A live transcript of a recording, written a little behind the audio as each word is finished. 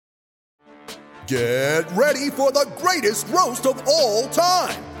Get ready for the greatest roast of all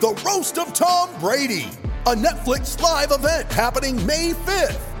time, the Roast of Tom Brady, a Netflix live event happening May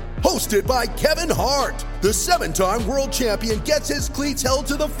 5th. Hosted by Kevin Hart, the 7-time world champion gets his cleats held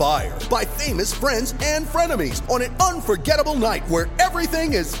to the fire by famous friends and frenemies on an unforgettable night where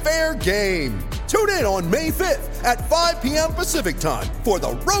everything is fair game. Tune in on May 5th at 5 p.m. Pacific time for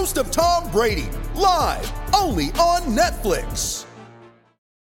the Roast of Tom Brady, live only on Netflix.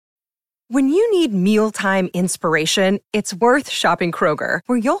 When you need mealtime inspiration, it's worth shopping Kroger,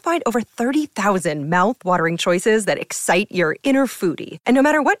 where you'll find over 30,000 mouth-watering choices that excite your inner foodie. And no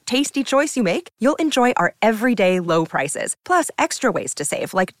matter what tasty choice you make, you'll enjoy our everyday low prices, plus extra ways to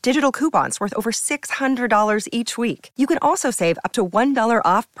save, like digital coupons worth over $600 each week. You can also save up to $1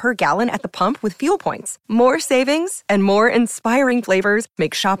 off per gallon at the pump with fuel points. More savings and more inspiring flavors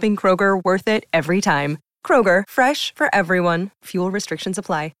make shopping Kroger worth it every time. Kroger, fresh for everyone. Fuel restrictions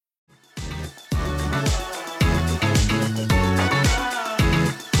apply.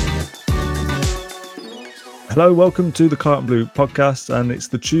 Hello, welcome to the Claret & Blue podcast, and it's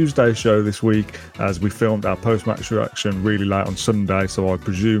the Tuesday show this week as we filmed our post-match reaction really late on Sunday, so I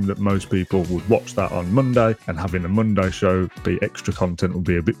presume that most people would watch that on Monday, and having a Monday show be extra content will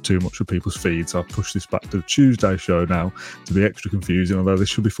be a bit too much for people's feeds. So I've pushed this back to the Tuesday show now to be extra confusing, although this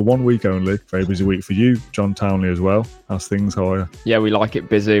should be for 1 week only. Very busy week for you, John Townley, as well. How's things? How are you? Yeah, we like it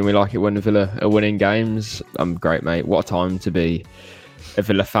busy, and we like it when Villa are winning games. I'm great, mate. What a time to be a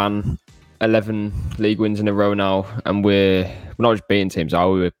Villa fan. 11 league wins in a row now, and we're not just beating teams, we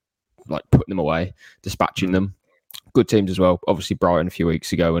were like putting them away, dispatching them. Good teams as well. Obviously Brighton a few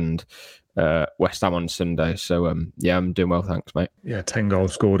weeks ago and West Ham on Sunday. So yeah, I'm doing well, thanks, mate. Yeah, 10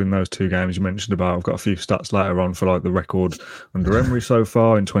 goals scored in those two games you mentioned about. I've got a few stats later on for like the record under Emery so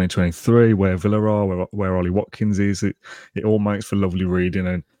far in 2023, where Villa are, where Ollie Watkins is. It all makes for lovely reading,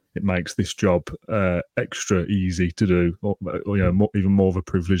 and it makes this job extra easy to do, or even more of a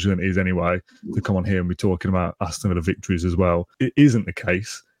privilege than it is anyway, to come on here and be talking about Aston Villa victories as well. It isn't the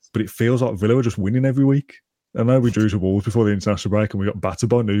case, but it feels like Villa are just winning every week. I know we drew to Wolves before the international break and we got battered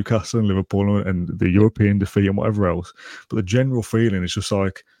by Newcastle and Liverpool and the European defeat and whatever else, but the general feeling is just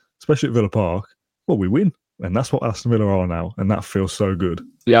like, especially at Villa Park, well, we win. And that's what Aston Villa are now, and that feels so good.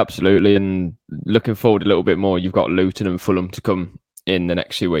 Yeah, absolutely. And looking forward a little bit more, you've got Luton and Fulham to come in the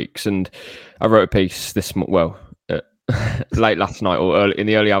next few weeks, and I wrote a piece late last night or in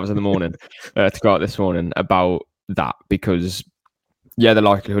the early hours of the morning to go out this morning about that, because the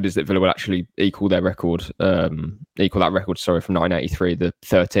likelihood is that Villa will actually equal that record from 1983, the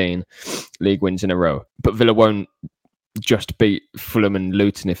 13 league wins in a row. But Villa won't just beat Fulham and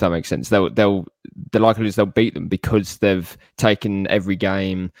Luton, if that makes sense. The likelihood is they'll beat them because they've taken every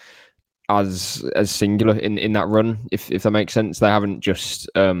game as singular in that run, if that makes sense. They haven't just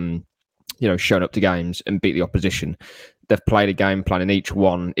shown up to games and beat the opposition. They've played a game plan, and each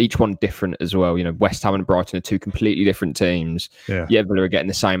one different as well. West Ham and Brighton are two completely different teams. Yeah, Villa are getting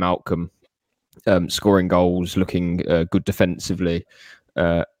the same outcome, scoring goals, looking good defensively,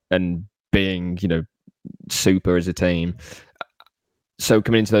 and being super as a team. So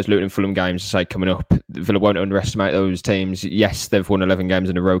coming into those Luton and Fulham games, coming up, Villa won't underestimate those teams. Yes, they've won 11 games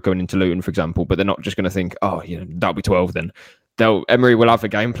in a row going into Luton, for example, but they're not just going to think, that'll be 12 then. Emery will have a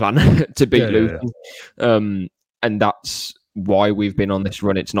game plan to beat Luton. Yeah. And that's why we've been on this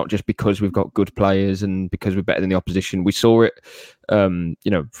run. It's not just because we've got good players and because we're better than the opposition. We saw it, for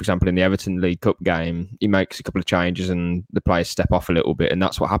example, in the Everton League Cup game. He makes a couple of changes and the players step off a little bit. And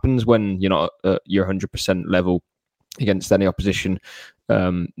that's what happens when you're not at your 100% level against any opposition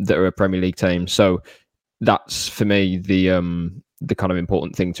that are a Premier League team. So that's, for me, the kind of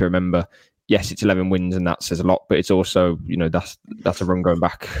important thing to remember. Yes, it's 11 wins and that says a lot, but it's also, that's a run going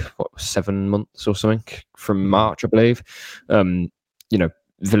back, 7 months or something from March, I believe.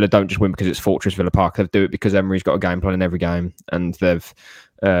 Villa don't just win because it's Fortress Villa Park. They do it because Emery's got a game plan in every game, and they've,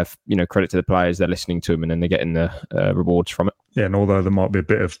 credit to the players, they're listening to them and then they're getting the rewards from it. Yeah, and although there might be a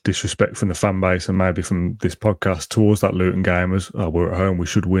bit of disrespect from the fan base and maybe from this podcast towards that Luton game as, we're at home, we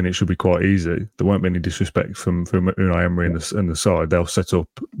should win, it should be quite easy. There won't be any disrespect from Unai Emery and the side. They'll set up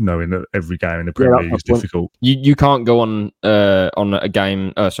knowing that every game in the Premier League is difficult. You can't go on a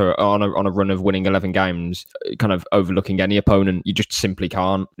game, on a run of winning 11 games, kind of overlooking any opponent. You just simply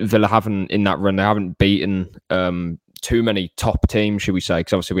can't. Villa haven't, in that run, they haven't beaten too many top teams, should we say,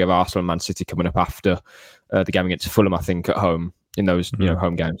 because obviously we have Arsenal and Man City coming up after the game against Fulham, I think, at home in those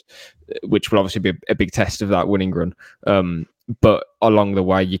home games, which will obviously be a big test of that winning run. But along the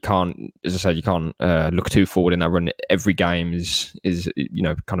way, you can't, as I said, you can't look too forward in that run. Every game is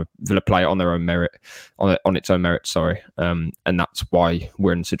kind of Villa play it on their own merit, on its own merit. Sorry, and that's why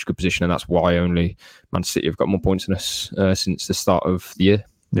we're in such a good position, and that's why only Man City have got more points than us since the start of the year.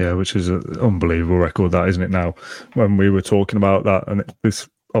 Yeah, which is an unbelievable record, that, isn't it? Now, when we were talking about that, and this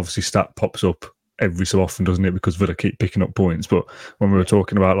obviously stat pops up every so often, doesn't it? Because Villa keep picking up points. But when we were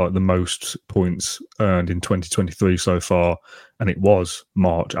talking about like the most points earned in 2023 so far, and it was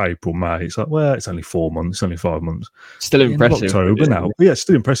March, April, May, it's like, well, it's only 4 months, it's only 5 months. Still impressive. October now. Yeah, it's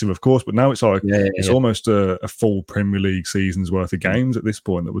still impressive, of course. But now it's like it's almost a full Premier League season's worth of games at this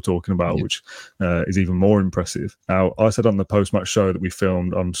point that we're talking about, which is even more impressive. Now, I said on the post-match show that we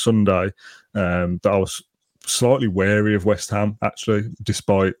filmed on Sunday that I was slightly wary of West Ham, actually,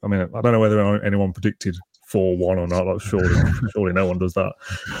 despite, I mean, I don't know whether anyone predicted 4-1 or not. Like, surely no one does that.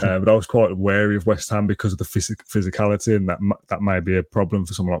 But I was quite wary of West Ham because of the physicality, and that may be a problem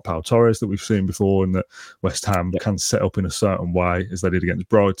for someone like Pau Torres that we've seen before, and that West Ham can set up in a certain way as they did against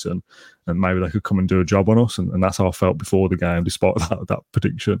Brighton, and maybe they could come and do a job on us, and that's how I felt before the game, despite that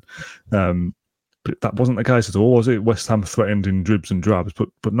prediction. But that wasn't the case at all, was it? West Ham threatened in dribs and drabs,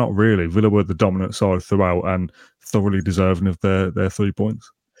 but not really. Villa were the dominant side throughout and thoroughly deserving of their 3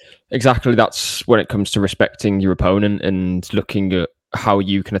 points. Exactly. That's when it comes to respecting your opponent and looking at how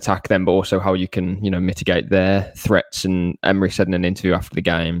you can attack them, but also how you can, mitigate their threats. And Emery said in an interview after the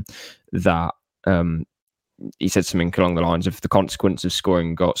game that he said something along the lines of the consequence of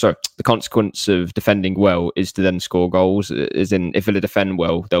scoring goals. So the consequence of defending well is to then score goals. As in, if Villa defend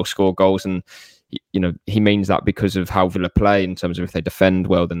well, they'll score goals. And he means that because of how Villa play, in terms of if they defend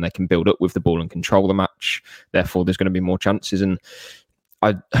well, then they can build up with the ball and control the match. Therefore, there's going to be more chances. And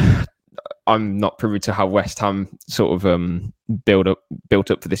I'm not privy to how West Ham sort of built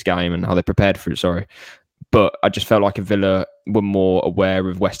up for this game and how they prepared for it. Sorry, but I just felt like if Villa were more aware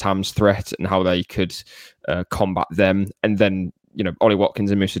of West Ham's threat and how they could combat them, and then Ollie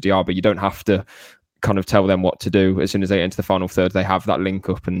Watkins and Moussa Diaby, you don't have to kind of tell them what to do. As soon as they enter the final third, they have that link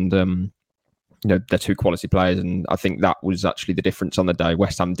up, and they're two quality players, and I think that was actually the difference on the day.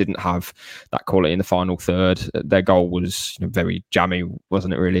 West Ham didn't have that quality in the final third. Their goal was very jammy,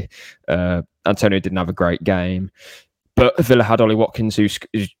 wasn't it, really? Antonio didn't have a great game. But Villa had Ollie Watkins, who's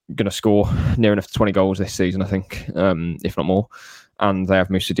going to score near enough to 20 goals this season, I think, if not more. And they have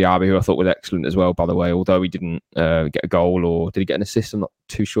Moussa Diaby, who I thought was excellent as well, by the way, although he didn't get a goal, or did he get an assist? I'm not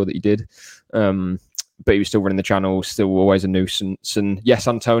too sure that he did. But he was still running the channel, still always a nuisance. And yes,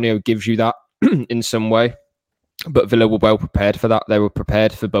 Antonio gives you that in some way, but Villa were well prepared for that. They were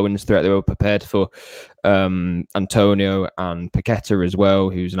prepared for Bowen's threat. They were prepared for Antonio and Paqueta as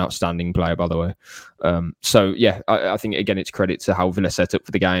well, who's an outstanding player, by the way. So yeah, I think again it's credit to how Villa set up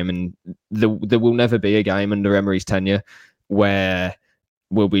for the game, and there will never be a game under Emery's tenure where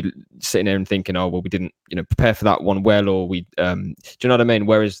we'll be sitting there and thinking, oh well, we didn't prepare for that one well, or we do you know what I mean?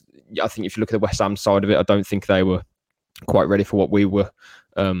 Whereas I think if you look at the West Ham side of it, I don't think they were quite ready for what we were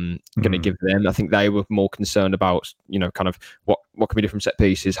going to give them. I think they were more concerned about kind of what can we do from set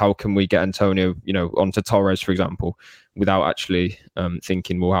pieces, how can we get Antonio onto Torres, for example, without actually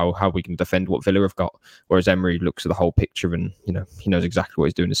thinking, well, how we can defend what Villa have got. Whereas Emery looks at the whole picture, and he knows exactly what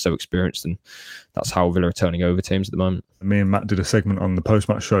he's doing. He's so experienced, and that's how Villa are turning over teams at the moment. Me and Matt did a segment on the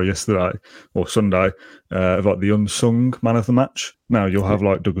post-match show yesterday or Sunday of like the unsung man of the match. Now you'll have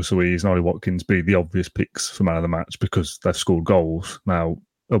like Douglas Luiz and Ollie Watkins be the obvious picks for man of the match because they've scored goals. Now,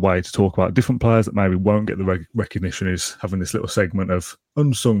 a way to talk about different players that maybe won't get the recognition is having this little segment of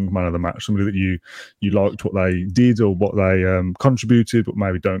unsung man of the match, somebody that you liked what they did or what they contributed, but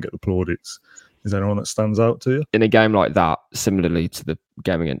maybe don't get the plaudits. Is there anyone that stands out to you? In a game like that, similarly to the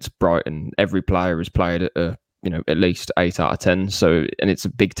game against Brighton, every player has played at at least 8 out of 10. So, and it's a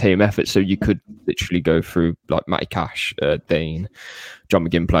big team effort. So you could literally go through like Matty Cash, Dean, John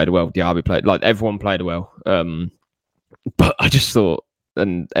McGinn played well, Diaby played, like everyone played well. But I just thought,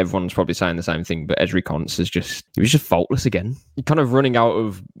 and everyone's probably saying the same thing, but Ezri Konsa he was just faultless again. You're kind of running out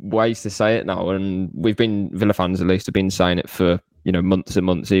of ways to say it now, and we've been, Villa fans at least, have been saying it for months and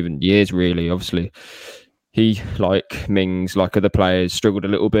months, even years really. Obviously, he, like Mings, like other players, struggled a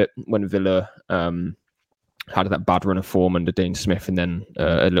little bit when Villa had that bad run of form under Dean Smith, and then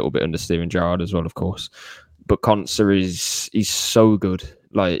a little bit under Steven Gerrard as well, of course. But Konsa he's so good.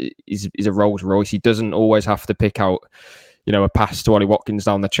 Like he's a Rolls Royce. He doesn't always have to pick out a pass to Ollie Watkins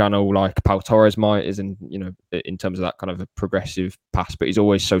down the channel like Pau Torres might, is in terms of that kind of a progressive pass, but he's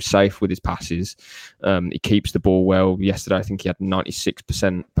always so safe with his passes. He keeps the ball well. Yesterday, I think he had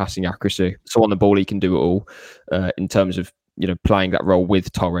 96% passing accuracy. So on the ball, he can do it all. In terms of playing that role with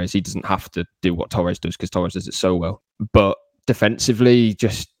Torres, he doesn't have to do what Torres does because Torres does it so well. But defensively,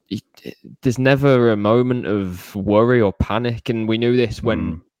 there's never a moment of worry or panic, and we knew this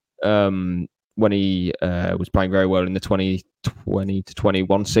when he was playing very well in the 2020 to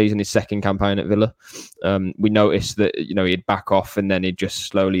 21 season, his second campaign at Villa. We noticed that he'd back off and then he'd just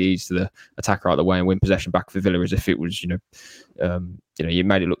slowly ease the attacker out of the way and win possession back for Villa as if it was you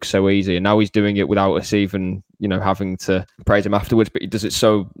made it look so easy, and now he's doing it without us even having to praise him afterwards. But he does it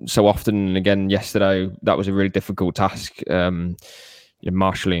so often, and again yesterday that was a really difficult task.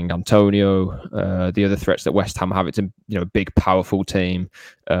 Marshalling Antonio, the other threats that West Ham have. It's a big, powerful team.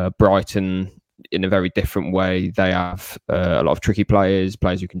 Brighton, in a very different way, they have a lot of tricky players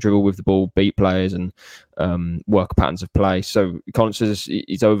who can dribble with the ball, beat players, and work patterns of play. So Constance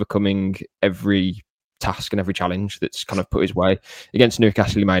is overcoming every task and every challenge that's kind of put his way. Against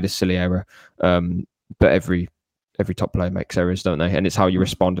Newcastle, he made a silly error, but every top player makes errors, don't they? And it's how you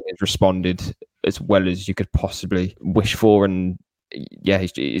respond. And he's responded as well as you could possibly wish for, and yeah,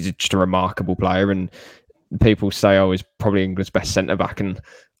 he's just a remarkable player. And people say, he's probably England's best centre-back. And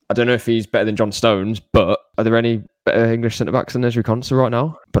I don't know if he's better than John Stones, but are there any better English centre-backs than Ezri Konsa right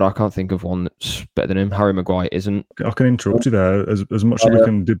now? But I can't think of one that's better than him. Harry Maguire isn't. I can interrupt you there. As much as we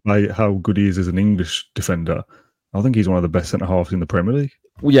can debate how good he is as an English defender, I think he's one of the best centre-halves in the Premier League.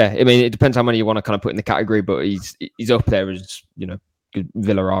 Well, yeah, I mean, it depends how many you want to kind of put in the category, but he's up there as,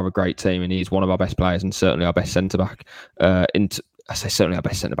 Villa are a great team, and he's one of our best players and certainly our best centre-back. I say certainly our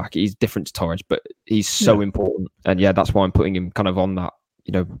best centre-back. He's different to Torres, but he's so important. And yeah, that's why I'm putting him kind of on that,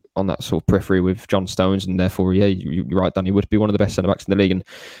 on that sort of periphery with John Stones. And therefore, yeah, you're right, Dan, he would be one of the best centre-backs in the league. And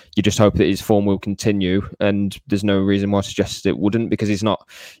you just hope that his form will continue. And there's no reason why I suggest it wouldn't, because he's not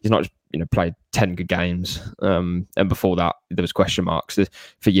played 10 good games. And before that, there was question marks.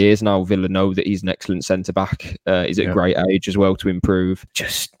 For years now, Villa know that he's an excellent centre-back. He's at a great age as well to improve.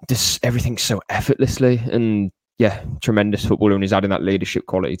 Just everything's so effortlessly. And yeah, tremendous footballer, and he's adding that leadership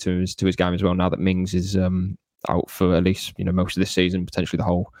quality to his game as well. Now that Mings is out for at least most of this season, potentially the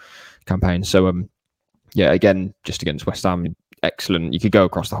whole campaign. So again, just against West Ham, excellent. You could go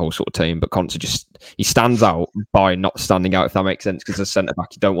across the whole sort of team, but Konsa he stands out by not standing out, if that makes sense. Because as a centre back,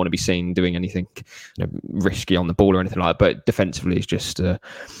 you don't want to be seen doing anything risky on the ball or anything like that. But defensively, he's just a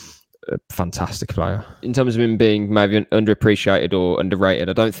fantastic player. In terms of him being maybe underappreciated or underrated,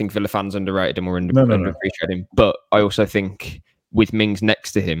 I don't think Villa fans underrated him or underappreciated him. But I also think with Mings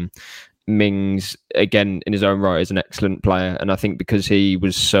next to him, Mings, again, in his own right, is an excellent player. And I think because he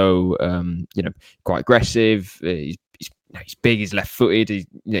was so, quite aggressive, he's big, he's left-footed,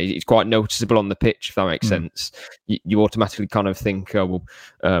 he's quite noticeable on the pitch, if that makes sense. You automatically kind of think,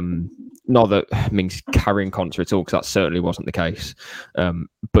 not that Mings carrying Konsa at all, because that certainly wasn't the case.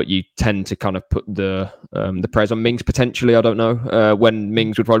 But you tend to kind of put the praise on Mings potentially. I don't know when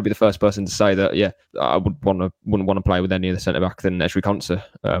Mings would probably be the first person to say that. Yeah, I wouldn't want to play with any other centre back than Ezri Konsa.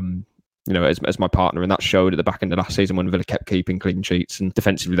 As my partner, and that showed at the back end of last season when Villa kept keeping clean sheets, and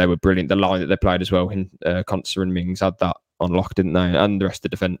defensively they were brilliant. The line that they played as well, Konsa and Mings had that on lock, didn't they? And the rest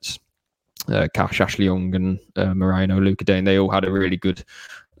of the defence, Cash, Ashley Young and Moreno, Luca Dean, they all had a really good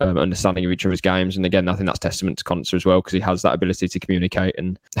understanding of each other's games. And again, I think that's testament to Konsa as well, because he has that ability to communicate,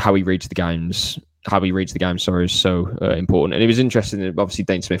 and how he reads the games. Is so important. And it was interesting. Obviously,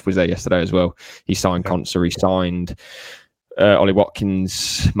 Dean Smith was there yesterday as well. He signed Konsa. He signed Ollie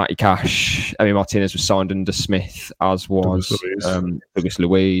Watkins, Matty Cash, Emi Martinez was signed under Smith, as was Douglas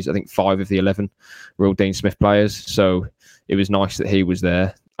Luiz. I think 5 of the 11 were all Dean Smith players. So it was nice that he was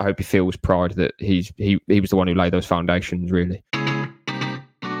there. I hope he feels pride that he was the one who laid those foundations, really.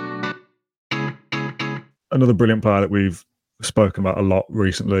 Another brilliant player that we've spoken about a lot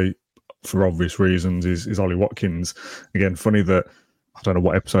recently, for obvious reasons, is Ollie Watkins. Again, funny that, I don't know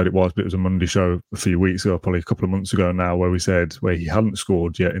what episode it was, but it was a Monday show a few weeks ago, probably a couple of months ago now, where we said where he hadn't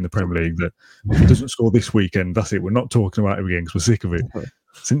scored yet in the Premier League, that if he doesn't score this weekend, that's it. We're not talking about him again because we're sick of it.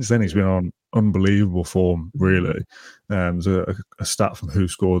 Since then, he's been on unbelievable form, really. There's a stat from Who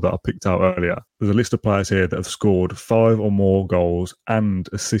Scored that I picked out earlier. There's a list of players here that have scored 5 or more goals and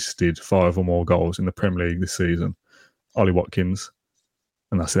assisted 5 or more goals in the Premier League this season. Ollie Watkins,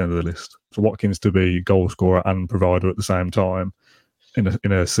 and that's the end of the list. So Watkins to be goal scorer and provider at the same time,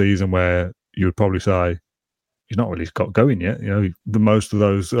 in a season where you would probably say he's not really got going yet. The most of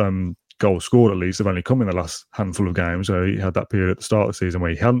those goals scored, at least, have only come in the last handful of games. So he had that period at the start of the season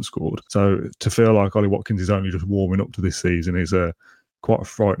where he hadn't scored. So to feel like Ollie Watkins is only just warming up to this season is quite a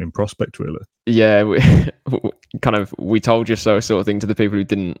frightening prospect, really. Yeah, we told you so sort of thing to the people who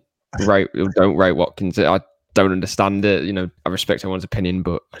don't rate Watkins. I don't understand it. I respect everyone's opinion,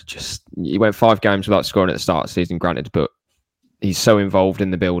 but he went 5 games without scoring at the start of the season, granted, but he's so involved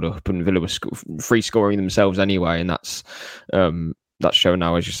in the build-up, and Villa was free scoring themselves anyway, and that's shown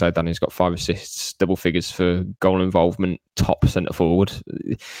now, as you said, Danny's got 5 assists, double figures for goal involvement, top centre forward.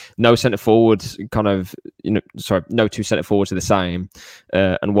 No centre forward no 2 centre forwards are the same,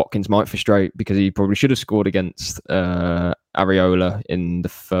 and Watkins might frustrate because he probably should have scored against Areola in the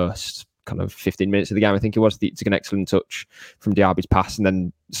first kind of 15 minutes of the game. I think it was. He took an excellent touch from Diaby's pass and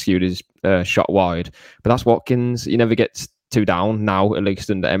then skewed his shot wide. But that's Watkins. He never gets 2 down now, at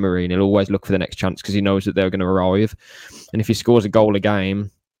least under Emery, and he'll always look for the next chance because he knows that they're going to arrive. And if he scores a goal a game,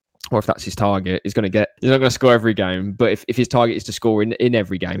 or if that's his target, he's not going to score every game, but if his target is to score in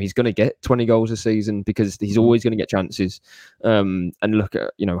every game, he's going to get 20 goals a season because he's always going to get chances. And look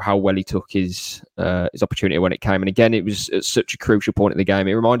at how well he took his opportunity when it came. And again, it was at such a crucial point of the game.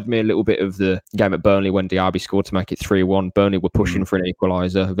 It reminded me a little bit of the game at Burnley when Diaby scored to make it 3-1. Burnley were pushing for an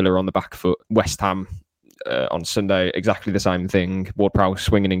equaliser. Villa on the back foot. West Ham on Sunday, exactly the same thing. Ward-Prowse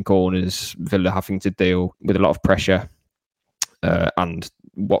swinging in corners, Villa having to deal with a lot of pressure, and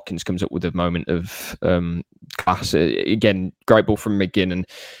Watkins comes up with a moment of class. Again, great ball from McGinn, and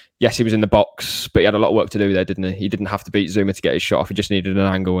yes, he was in the box, but he had a lot of work to do there, didn't he? He didn't have to beat Zuma to get his shot off. He just needed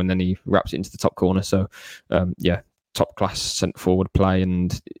an angle, and then he wraps it into the top corner. So, top class centre forward play,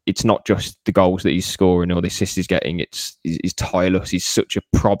 and it's not just the goals that he's scoring or the assists he's getting. He's tireless. He's such a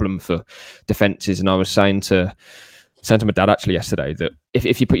problem for defences. And I was saying to my dad actually yesterday that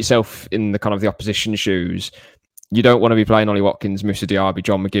if you put yourself in the kind of the opposition shoes, you don't want to be playing Ollie Watkins, Moussa Diaby,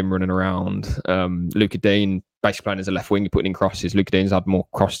 John McGinn running around, Luca Dean basically playing as a left wing, putting in crosses. Luca Dean's had more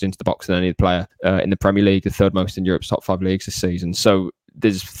crosses into the box than any other player in the Premier League, the 3rd most in Europe's top 5 leagues this season. So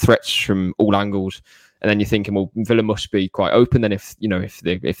there's threats from all angles. And then you're thinking, well, Villa must be quite open then if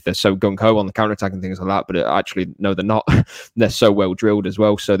they're so gung-ho on the counter-attack and things like that. But actually, no, they're not. They're so well drilled as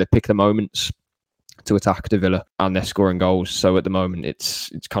well. So they pick the moments to attack the Villa, and they're scoring goals. So at the moment, it's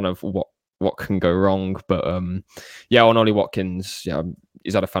kind of what can go wrong. But on Ollie Watkins,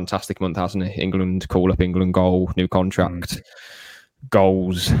 he's had a fantastic month, hasn't he? England call up, England goal, new contract.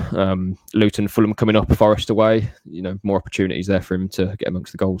 Goals, Luton, Fulham coming up, Forest away. More opportunities there for him to get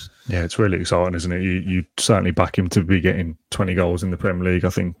amongst the goals. Yeah, it's really exciting, isn't it? You certainly back him to be getting 20 goals in the Premier League. I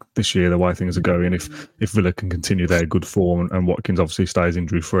think this year, the way things are going, if Villa can continue their good form, and Watkins obviously stays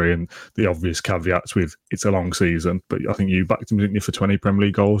injury free, and the obvious caveats with it's a long season, but I think you backed him, didn't you, for 20 Premier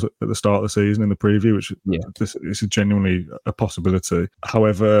League goals at the start of the season in the preview, which this is genuinely a possibility.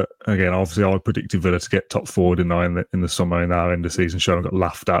 However, again, obviously I predicted Villa to get top forward in the summer, in our end of season show, and got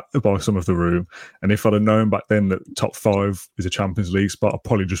laughed at by some of the room. And if I'd have known back then that top 5 is a Champions League spot, I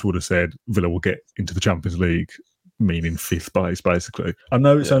probably just would have said Villa will get into the Champions League, meaning 5th place, basically. I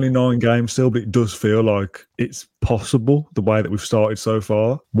know it's only 9 games still, but it does feel like it's possible the way that we've started so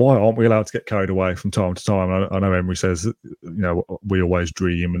far. Why aren't we allowed to get carried away from time to time? I know Emery says, we always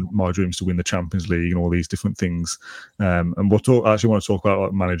dream, and my dream is to win the Champions League and all these different things. And I actually want to talk about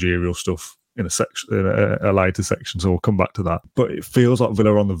like managerial stuff in a later section, so we'll come back to that. But it feels like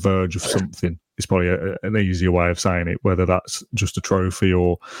Villa are on the verge of something. It's probably an easier way of saying it, whether that's just a trophy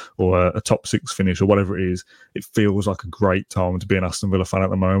or a top 6 finish or whatever it is. It feels like a great time to be an Aston Villa fan at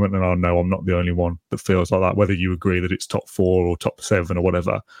the moment, and I know I'm not the only one that feels like that. Whether you agree that it's top 4 or top 7 or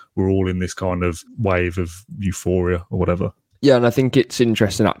whatever, we're all in this kind of wave of euphoria or whatever. Yeah, and I think it's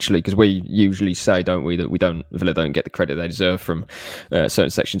interesting actually, because we usually say, don't we, that Villa don't get the credit they deserve from certain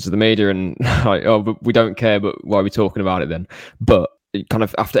sections of the media, and but we don't care, but why are we talking about it then? But kind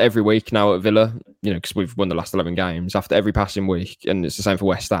of after every week now at Villa, because we've won the last 11 games, after every passing week, and it's the same for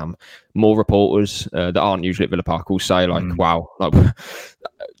West Ham, more reporters that aren't usually at Villa Park will say wow,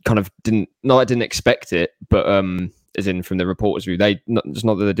 kind of didn't expect it, but as in from the reporters' view, it's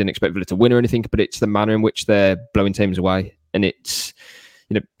not that they didn't expect Villa to win or anything, but it's the manner in which they're blowing teams away. And it's,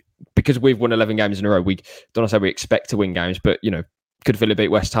 because we've won 11 games in a row, we don't want to say we expect to win games, but, could Villa beat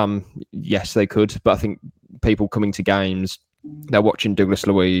West Ham? Yes, they could. But I think people coming to games, they're watching Douglas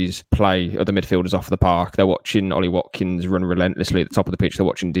Luiz play other midfielders off the park. They're watching Ollie Watkins run relentlessly at the top of the pitch. They're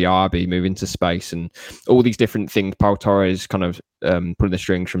watching Diaby move into space and all these different things. Pau Torres kind of pulling the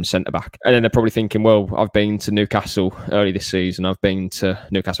strings from centre-back. And then they're probably thinking, well, I've been to Newcastle early this season. I've been to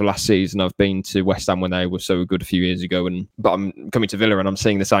Newcastle last season. I've been to West Ham when they were so good a few years ago. But I'm coming to Villa and I'm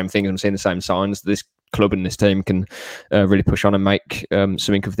seeing the same things. I'm seeing the same signs. This club and this team can really push on and make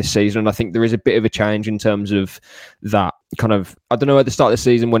something of this season. And I think there is a bit of a change in terms of that kind of, I don't know, at the start of the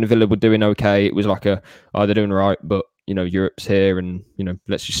season when Villa were doing okay, it was like they're doing right, but Europe's here and,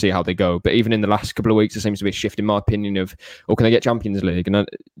 let's just see how they go. But even in the last couple of weeks, there seems to be a shift, in my opinion, of, can they get Champions League? And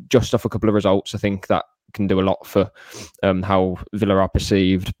just off a couple of results, I think that can do a lot for how Villa are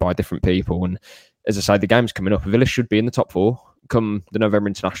perceived by different people. And as I say, the game's coming up. Villa should be in the top 4. come the November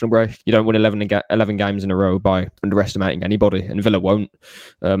international break. You don't win 11 games in a row by underestimating anybody, and Villa won't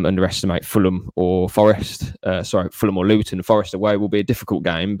underestimate Fulham or Forest. Fulham or Luton. Forest away will be a difficult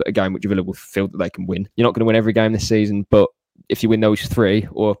game, but a game which Villa will feel that they can win. You're not going to win every game this season, but if you win those 3,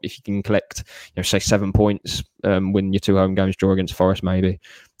 or if you can collect, say 7 points, win your 2 home games, draw against Forest, maybe,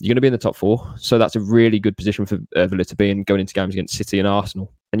 you're going to be in the top 4. So that's a really good position for Villa to be in, going into games against City and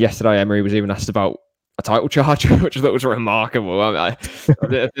Arsenal. And yesterday, Emery was even asked about a title charge, which I thought was remarkable. I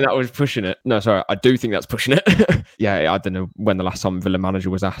think that was pushing it. No, sorry, I do think that's pushing it. Yeah, I don't know when the last time Villa manager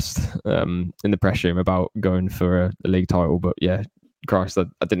was asked in the press room about going for a league title, but yeah, Christ, I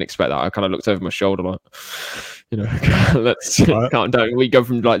didn't expect that. I kind of looked over my shoulder like, let's count down. We go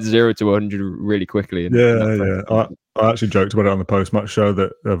from like 0 to 100 really quickly. I actually joked about it on the post-match show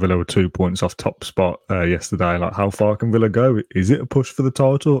that Villa were 2 points off top spot yesterday. Like, how far can Villa go? Is it a push for the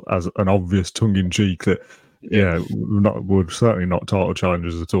title? As an obvious tongue-in-cheek that, we're certainly not title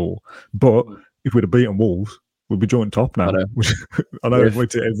challengers at all. But if we'd have beaten Wolves, we'd be joint top now. I know every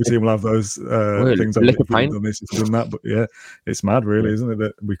team will have those things. If we've done this, if we've done that, but yeah, it's mad, really, isn't it,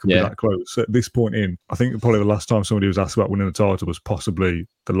 that we could be that close. So at this point I think probably the last time somebody was asked about winning the title was possibly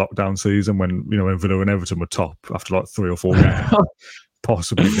the lockdown season when when Villa and Everton were top after like 3 or 4 games.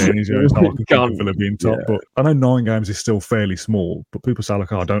 Possibly then, it's not like I think Villa being top. But I know 9 games is still fairly small. But people say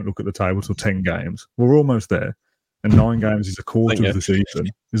like, don't look at the table till 10 games. We're almost there, and 9 games is a quarter of the season,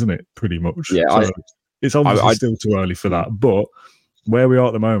 isn't it? Pretty much. Yeah. So, it's obviously still too early for that, but where we are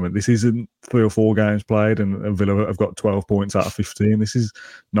at the moment, this isn't 3 or 4 games played and Villa have got 12 points out of 15. This is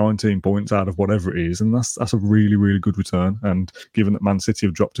 19 points out of whatever it is, and that's a really, really good return. And given that Man City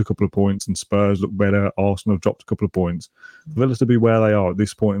have dropped a couple of points and Spurs look better, Arsenal have dropped a couple of points, Villa to be where they are at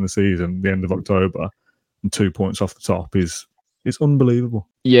this point in the season, the end of October, and 2 points off the top it's unbelievable.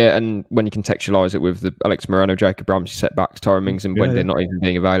 Yeah, and when you contextualise it with the Alex Moreno, Jacob Ramsey setbacks, Tyrone Mings and Wendy not even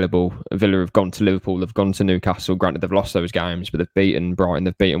being available, Villa have gone to Liverpool, they've gone to Newcastle. Granted, they've lost those games, but they've beaten Brighton,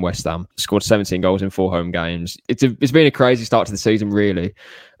 they've beaten West Ham, scored 17 goals in 4 home games. It's been a crazy start to the season, really.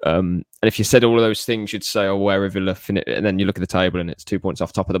 And if you said all of those things, you'd say, where are Villa? And then you look at the table and it's 2 points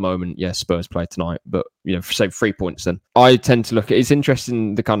off top at the moment. Yeah, Spurs play tonight, but say 3 points then. I tend to look at, it's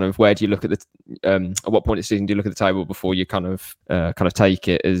interesting the kind of, where do you look at the, at what point of the season do you look at the table before you kind of take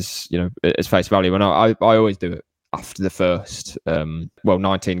it as, as face value? And I always do it after the first,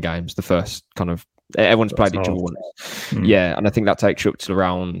 19 games, the first kind of, everyone's played each other once. Yeah, and I think that takes you up to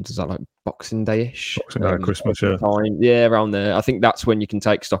around, is that like Boxing Day-ish? Boxing Day, Christmas, time. Yeah, around there. I think that's when you can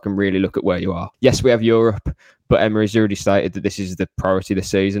take stock and really look at where you are. Yes, we have Europe, but Emery's already stated that this is the priority this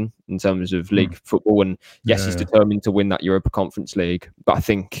season in terms of league football. And yes, he's determined to win that Europa Conference League. But I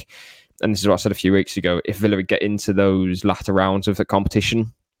think, and this is what I said a few weeks ago, if Villa would get into those latter rounds of the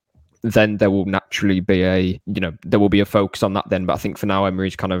competition, then there will naturally be a focus on that then. But I think for now,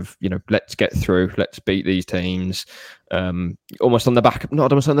 Emery's kind of, let's get through, let's beat these teams, almost on the back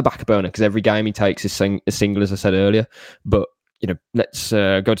burner, because every game he takes is a single, as I said earlier. But, let's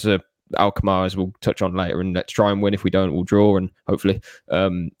go to Alkmaar, as we'll touch on later, and let's try and win. If we don't, we'll draw, and hopefully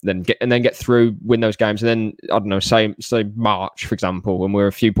then get through, win those games. And then, I don't know, say March, for example, when we're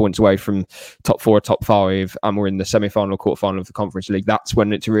a few points away from top 4 or top 5 and we're in the semi-final or quarter-final of the Conference League, that's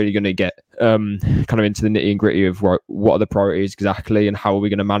when it's really going to get kind of into the nitty and gritty of what are the priorities exactly and how are we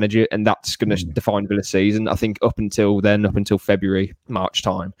going to manage it. And that's going to define Villa's season. I think up until February, March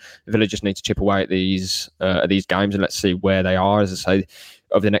time, Villa just need to chip away at these games and let's see where they are. As I say,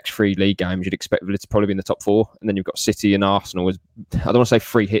 over the next 3 league games, you'd expect Villa to probably be in the top 4. And then you've got City and Arsenal as, I don't want to say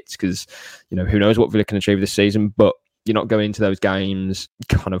 3 hits because, who knows what Villa can achieve this season, but you're not going into those games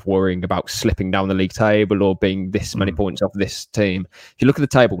kind of worrying about slipping down the league table or being this many points off this team. If you look at the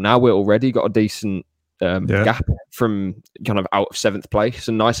table now, we're already got a decent gap from kind of out of 7th place,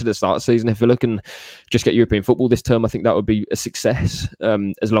 and nice at the start of the season. If Villa can just get European football this term, I think that would be a success,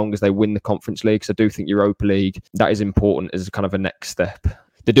 as long as they win the Conference League. So I do think Europa League, that is important as kind of a next step.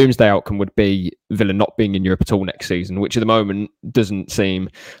 The doomsday outcome would be Villa not being in Europe at all next season, which at the moment doesn't seem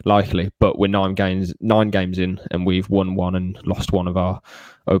likely. But we're 9 games in, and we've won 1 and lost 1 of our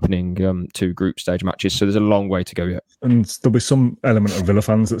opening 2 group stage matches. So there's a long way to go yet. And there'll be some element of Villa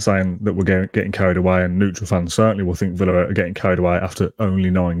fans that saying that we're getting carried away, and neutral fans certainly will think Villa are getting carried away after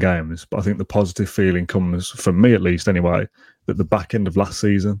only 9 games. But I think the positive feeling comes, from me at least anyway, that the back end of last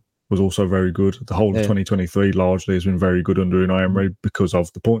season was also very good. The whole of 2023 largely has been very good under UNAI Emery because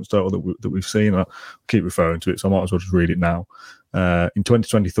of the points total that we've seen. I keep referring to it, so I might as well just read it now. In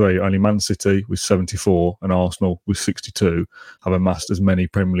 2023, only Man City with 74 and Arsenal with 62 have amassed as many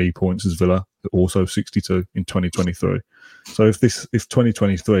Premier League points as Villa, also 62 in 2023. So if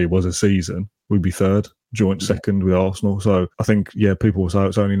 2023 was a season, we'd be 3rd joint second with Arsenal. So I think, people will say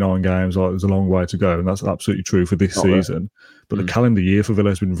it's only 9 games, like there's a long way to go, and that's absolutely true for this season. But the calendar year for Villa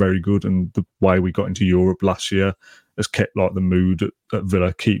has been very good, and the way we got into Europe last year has kept like the mood at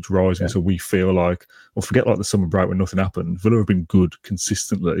Villa keeps rising. So we feel like, forget like the summer break when nothing happened. Villa have been good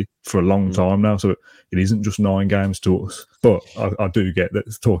consistently for a long time now. So it isn't just 9 games to us. But I do get that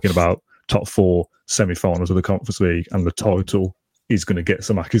talking about top 4 semi-finals of the Conference League and the title is going to get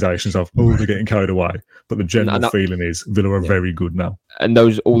some accusations of, they're getting carried away. But the general feeling is Villa are very good now. And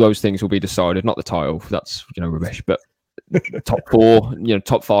all those things will be decided, not the title, that's, rubbish, but top 4,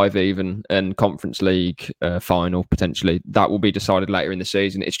 top 5 even, and Conference League final potentially, that will be decided later in the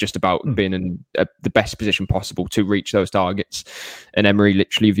season. It's just about being in the best position possible to reach those targets. And Emery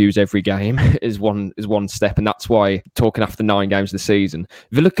literally views every game as one step, and that's why talking after 9 games of the season,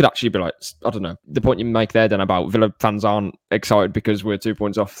 Villa could actually be like, I don't know, the point you make there then about Villa fans aren't excited because we're 2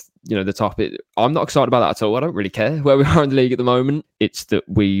 points off the top. I'm not excited about that at all. I don't really care where we are in the league at the moment. It's that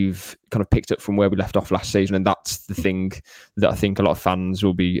we've kind of picked up from where we left off last season, and that's the thing that I think a lot of fans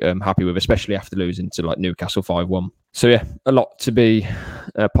will be happy with, especially after losing to like Newcastle 5-1. So a lot to be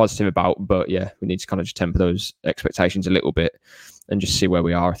positive about, but we need to kind of just temper those expectations a little bit and just see where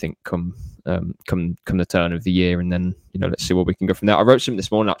we are, I think, come the turn of the year, and then let's see where we can go from there. I wrote something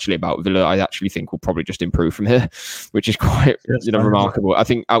this morning actually about Villa. I actually think we'll probably just improve from here, which is quite remarkable. I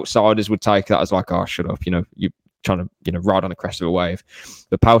think outsiders would take that as like, oh, shut up, you trying to ride on the crest of a wave.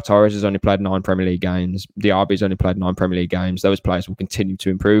 But Pau Torres has only played 9 Premier League games. Diaby's only played 9 Premier League games. Those players will continue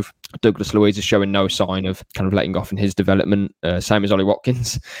to improve. Douglas Luiz is showing no sign of kind of letting off in his development. Same as Ollie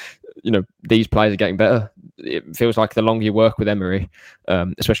Watkins. These players are getting better. It feels like the longer you work with Emery,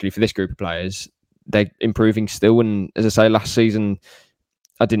 especially for this group of players, they're improving still. And as I say, last season,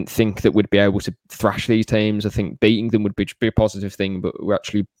 I didn't think that we'd be able to thrash these teams. I think beating them would be a positive thing, but we're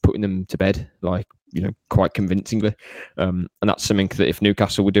actually putting them to bed, quite convincingly. And that's something that if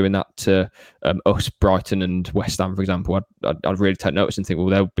Newcastle were doing that to us, Brighton and West Ham, for example, I'd really take notice and think, well,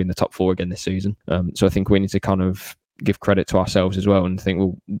 they'll be in the top 4 again this season. So I think we need to kind of give credit to ourselves as well and think,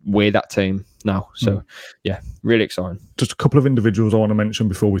 well, we're that team now. So really exciting. Just a couple of individuals I want to mention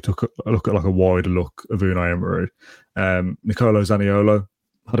before we took a look at like a wider look of Unai Emery. Nicolo Zaniolo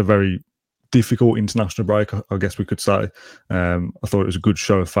had a very difficult international break, I guess we could say. I thought it was a good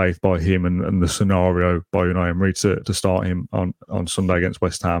show of faith by him and the scenario by Unai Emery to start him on Sunday against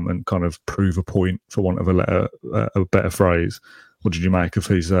West Ham and kind of prove a point, for want of a better phrase. What did you make of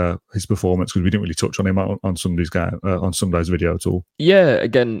his performance? Because we didn't really touch on him on Sunday's game, on Sunday's video at all. Yeah,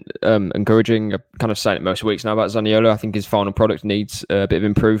 again, encouraging. I'm kind of saying it most weeks now about Zaniolo. I think his final product needs a bit of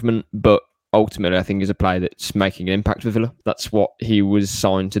improvement, but ultimately, I think he's a player that's making an impact for Villa. That's what he was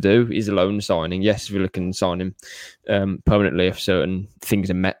signed to do. He's a loan signing. Yes, Villa can sign him permanently if certain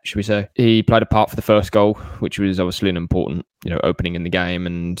things are met, should we say. He played a part for the first goal, which was obviously an important, opening in the game,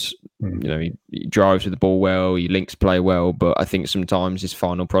 and he drives with the ball well, he links play well, but I think sometimes his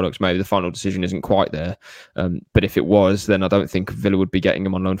final product, maybe the final decision isn't quite there. But if it was, then I don't think Villa would be getting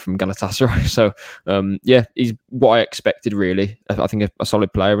him on loan from Galatasaray. So he's what I expected, really. I think a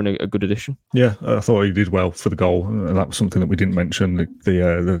solid player and a good addition. Yeah, I thought he did well for the goal, and that was something that we didn't mention.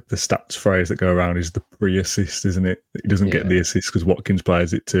 The stats phrase that go around is the pre-assist, isn't it? He doesn't get the assist because Watkins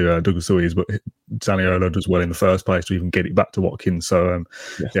plays it to Douglas Luiz, but Zaniolo does well in the first place to even get it back to Watkins. So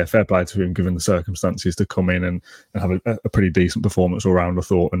fair play to him given the circumstances to come in and have a pretty decent performance all round, I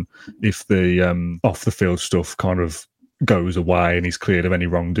thought. And if the off the field stuff kind of goes away and he's cleared of any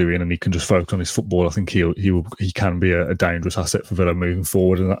wrongdoing and he can just focus on his football, I think he can be a dangerous asset for Villa moving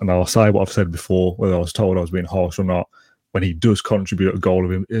forward. And I'll say what I've said before, whether I was told I was being harsh or not. When he does contribute a goal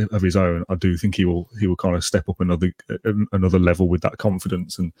of his own, I do think he will kind of step up another level with that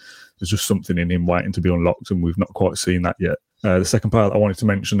confidence. And there's just something in him waiting to be unlocked, and we've not quite seen that yet. The second part I wanted to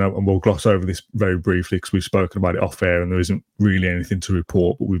mention, and we'll gloss over this very briefly because we've spoken about it off air and there isn't really anything to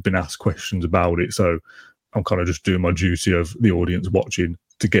report, but we've been asked questions about it. So I'm kind of just doing my duty of the audience watching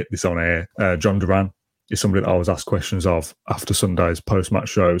to get this on air. John Duran is somebody that I was asked questions of after Sunday's post-match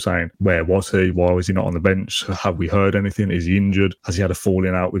show, saying, where was he? Why was he not on the bench? Have we heard anything? Is he injured? Has he had a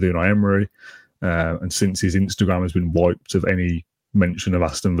falling out with Unai Emery? And since his Instagram has been wiped of any mention of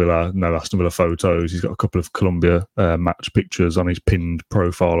Aston Villa, no Aston Villa photos, he's got a couple of Colombia match pictures on his pinned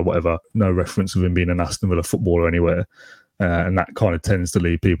profile or whatever, no reference of him being an Aston Villa footballer anywhere. And that kind of tends to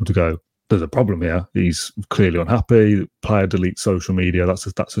lead people to go, there's a problem here. He's clearly unhappy. Player deletes social media. That's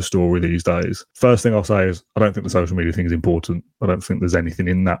a story these days. First thing I'll say is I don't think the social media thing is important. I don't think there's anything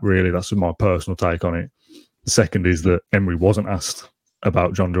in that really. That's my personal take on it. The second is that Emery wasn't asked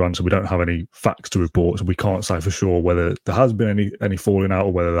about John Duran, so we don't have any facts to report, so we can't say for sure whether there has been any falling out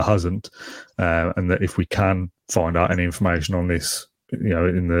or whether there hasn't, and that if we can find out any information on this,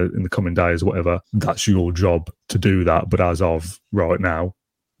 in the coming days or whatever, that's your job to do that. But as of right now,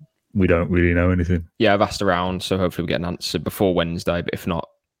 we don't really know anything. Yeah, I've asked around, so hopefully we get an answer before Wednesday, but if not,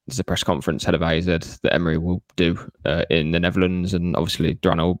 there's a press conference head of AZ that Emery will do in the Netherlands, and obviously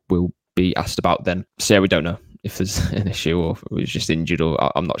Duran will be asked about then. So yeah, we don't know if there's an issue or if he was just injured, or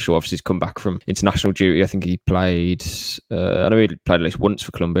I'm not sure. Obviously, he's come back from international duty. I think he played, I know he played at least once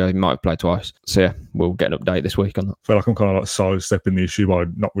for Colombia. He might have played twice. So yeah, we'll get an update this week on that. I feel like I'm kind of like sidestepping the issue by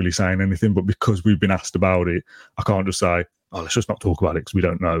not really saying anything, but because we've been asked about it, I can't just say, let's just not talk about it because we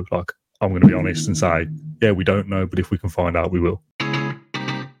don't know. Like, I'm going to be honest and say, yeah, we don't know, but if we can find out, we will.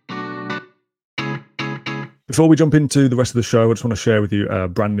 Before we jump into the rest of the show, I just want to share with you a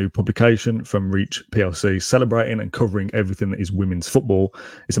brand new publication from Reach PLC celebrating and covering everything that is women's football.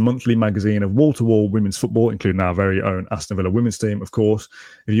 It's a monthly magazine of wall-to-wall women's football, including our very own Aston Villa women's team, of course.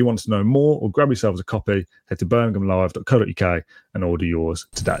 If you want to know more or grab yourselves a copy, head to birminghamlive.co.uk and order yours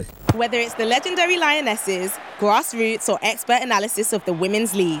today. Whether it's the legendary Lionesses, grassroots or expert analysis of the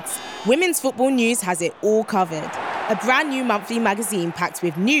women's leagues, Women's Football News has it all covered. A brand new monthly magazine packed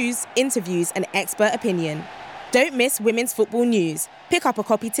with news, interviews and expert opinion. Don't miss Women's Football News. Pick up a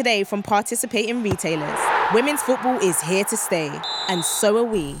copy today from participating retailers. Women's football is here to stay, and so are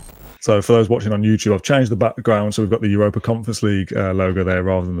we. So for those watching on YouTube, I've changed the background, so we've got the Europa Conference League logo there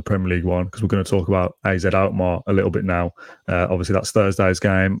rather than the Premier League one, because we're going to talk about AZ Alkmaar a little bit now. Obviously, that's Thursday's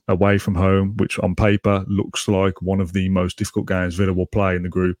game away from home, which on paper looks like one of the most difficult games Villa will play in the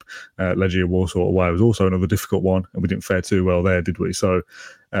group. Legia Warsaw away was also another difficult one, and we didn't fare too well there, did we? So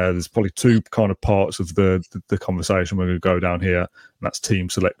there's probably two kind of parts of the conversation we're going to go down here, and that's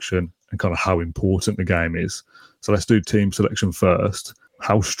team selection and kind of how important the game is. So let's do team selection first.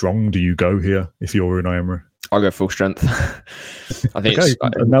 How strong do you go here if you're UNAI Emery? I'll go full strength. I think okay,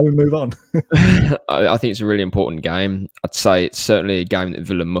 and now we move on. I think it's a really important game. I'd say it's certainly a game that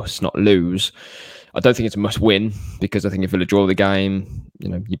Villa must not lose. I don't think it's a must win, because I think if Villa draw the game,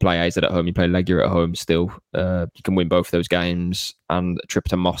 you play AZ at home, you play Legia at home still, you can win both those games, and a trip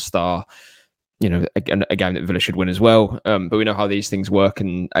to Mostar, a game that Villa should win as well. But we know how these things work,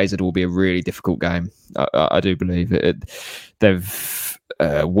 and AZ will be a really difficult game. I do believe it. They've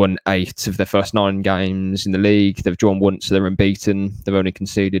won 8 of their first 9 games in the league. They've drawn once, so they're unbeaten. They've only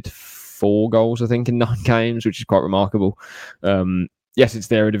conceded 4 goals, I think, in 9 games, which is quite remarkable. Yes, it's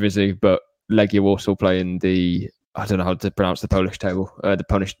the Eredivisie, but Legia Warsaw play in I don't know how to pronounce the Polish table, the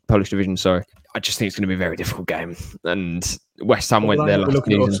Polish division, sorry. I just think it's going to be a very difficult game. And West Ham went there last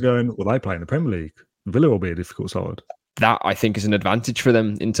season. Looking going, well, they play in the Premier League. Villa will be a difficult side. That, I think, is an advantage for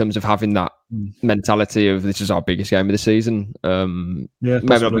them in terms of having that mentality of this is our biggest game of the season. Maybe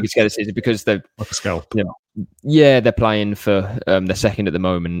not biggest game of the season because they're like a scalp. They're playing for their second at the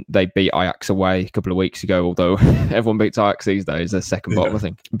moment. They beat Ajax away a couple of weeks ago, although everyone beats Ajax these days. They're second bottom, I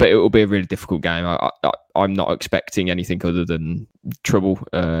think. But it will be a really difficult game. I'm not expecting anything other than trouble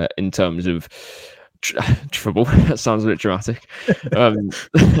in terms of trouble. That sounds a bit dramatic.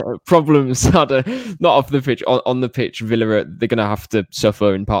 Problems not off the pitch. On the pitch, Villa, they're going to have to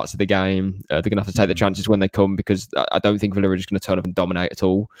suffer in parts of the game. They're going to have to take the chances when they come, because I don't think Villa are just going to turn up and dominate at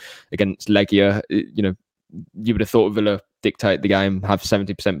all against Legia. You would have thought Villa dictate the game, have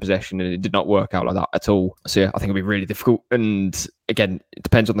 70% possession, and it did not work out like that at all. So yeah, I think it'll be really difficult. And again, it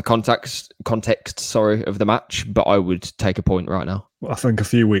depends on the context of the match, but I would take a point right now. Well, I think a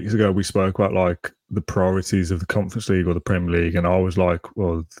few weeks ago we spoke about like the priorities of the Conference League or the Premier League, and I was like,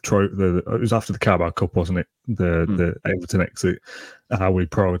 well, it was after the Carabao Cup, wasn't it? The Everton exit, how we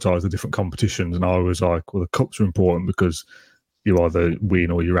prioritise the different competitions, and I was like, well, the cups are important because you either win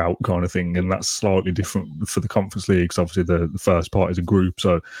or you're out kind of thing, and that's slightly different for the Conference League, because obviously the first part is a group,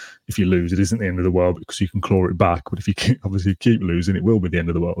 so if you lose, it isn't the end of the world because you can claw it back, but if you keep losing, it will be the end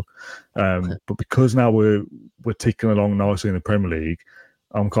of the world. But because now we're ticking along nicely in the Premier League,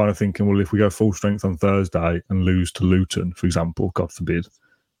 I'm kind of thinking, well, if we go full strength on Thursday and lose to Luton, for example, God forbid,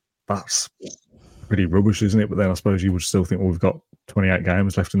 that's pretty rubbish, isn't it? But then I suppose you would still think, well, we've got 28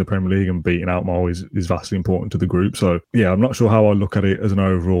 games left in the Premier League, and beating Alkmaar is vastly important to the group. So yeah, I'm not sure how I look at it as an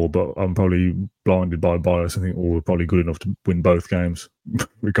overall, but I'm probably blinded by bias. I think we're probably good enough to win both games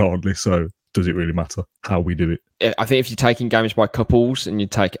regardless. So does it really matter how we do it? I think if you're taking games by couples and you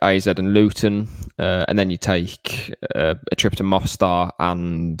take AZ and Luton, and then you take a trip to Mostar,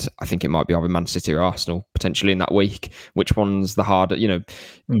 and I think it might be either Man City or Arsenal potentially in that week, which one's the harder?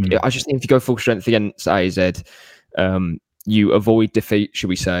 I just think if you go full strength against AZ, you avoid defeat, should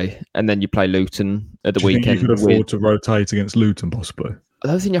we say, and then you play Luton at the Do you weekend. think you could afford to rotate against Luton, possibly? I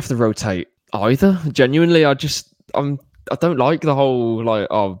don't think you have to rotate either. Genuinely, I don't like the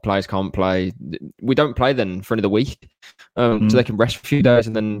whole players can't play. We don't play then for another week, so they can rest for a few days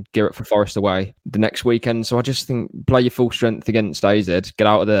and then gear up for Forest away the next weekend. So I just think play your full strength against AZ, get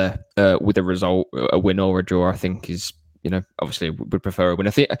out of there with a result, a win or a draw. I think is, obviously would prefer a win.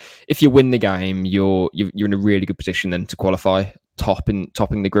 I think if you win the game, you're in a really good position then to qualify topping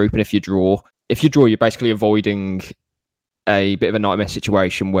the group. And if you draw, you're basically avoiding a bit of a nightmare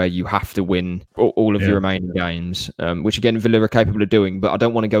situation where you have to win all of your remaining games, which again Villa are capable of doing. But I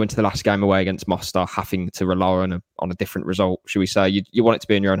don't want to go into the last game away against Mostar having to rely on a different result, should we say. You want it to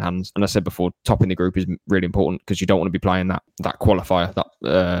be in your own hands. And I said before, topping the group is really important because you don't want to be playing that qualifier,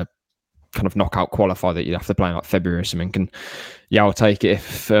 that kind of knockout qualifier that you have to play in like February or something. And I'll take it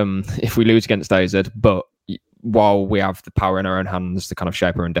if we lose against AZ, but while we have the power in our own hands to kind of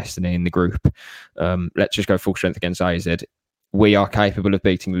shape our own destiny in the group, let's just go full strength against AZ. We are capable of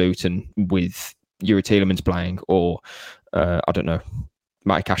beating Luton with Yuri Tielemans playing, or I don't know,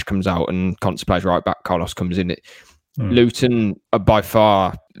 Matty Cash comes out and Conte plays right back, Carlos comes in. Luton are by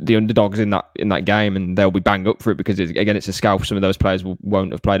far the underdogs in that game, and they'll be banged up for it because it's a scalp. Some of those players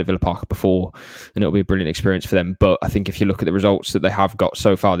won't have played at Villa Park before, and it'll be a brilliant experience for them. But I think if you look at the results that they have got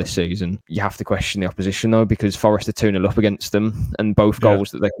so far this season, you have to question the opposition though, because Forest are 2-0 up against them, and both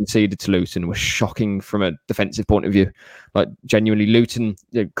goals that they conceded to Luton were shocking from a defensive point of view. Like genuinely, Luton,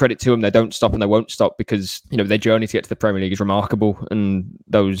 credit to them, they don't stop and they won't stop because their journey to get to the Premier League is remarkable, and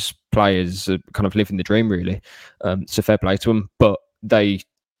those players are kind of living the dream really. So fair play to them, but they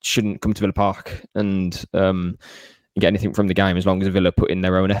shouldn't come to Villa Park and get anything from the game as long as Villa put in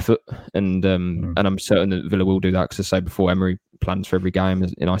their own effort. And I'm certain that Villa will do that because, as I say before, Emery plans for every game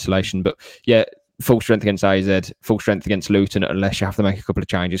in isolation. But yeah, full strength against AZ, full strength against Luton, unless you have to make a couple of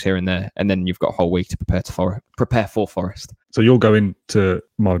changes here and there, and then you've got a whole week to prepare for Forest. So you're going to,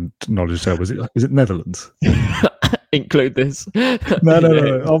 my knowledge is it Netherlands? Include this?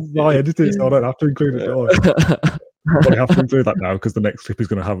 No. I edited it, so I don't have to include it. I probably have to include that now because the next clip is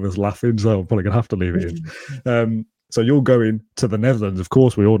going to have us laughing, so I'm probably going to have to leave it in. So you're going to the Netherlands. Of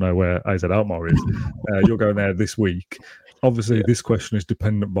course, we all know where AZ Alkmaar is. You're going there this week. Obviously, this question is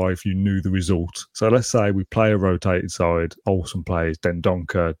dependent by if you knew the result. So let's say we play a rotated side, Olsen plays,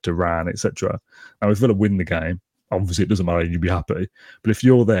 Dendoncker, Duran, etc. Now, if Villa win the game, obviously it doesn't matter, you'd be happy. But if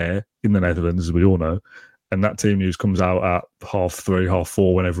you're there in the Netherlands, as we all know, and that team news comes out at 3:30,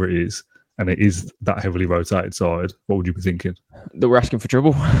 4:30, whenever it is, and it is that heavily rotated side, what would you be thinking? That we're asking for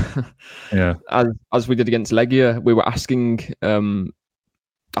trouble. Yeah. As we did against Legia, we were asking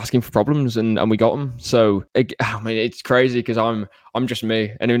for problems and we got them. So it's crazy because I'm just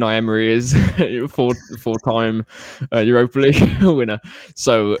me, and Unai Emery is four-time Europa League winner.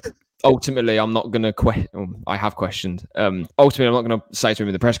 So ultimately, I'm not going to I have questioned. Ultimately, I'm not going to say to him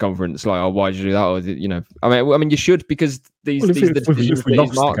in the press conference like, "Oh, why did you do that?" Or I mean, you should, because these are the decisions if we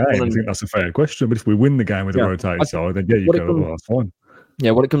lost the game, I think that's a fair question. But if we win the game with a rotated side, then you go, "Well, that's fine."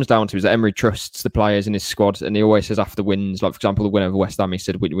 Yeah, what it comes down to is that Emery trusts the players in his squad, and he always says after wins, like for example, the win over West Ham, he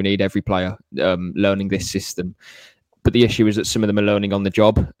said we need every player learning this system. But the issue is that some of them are learning on the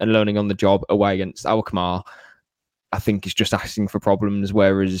job, and learning on the job away against Alkmaar, I think, is just asking for problems,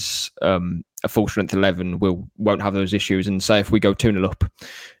 whereas a full strength 11 won't have those issues. And say if we go 2-0 up,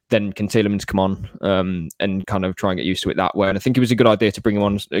 then can Tielemans come on and kind of try and get used to it that way. And I think it was a good idea to bring him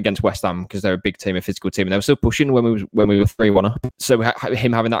on against West Ham because they're a big team, a physical team, and they were still pushing when we were 3-1 up. So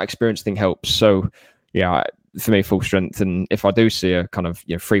him having that experience, I think, helps. So yeah, for me, full strength. And if I do see a kind of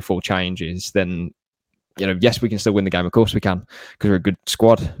 3-4 changes, then yes, we can still win the game. Of course we can, because we're a good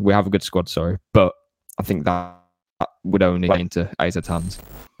squad. We have a good squad, but I think that would only get into AZ's hands.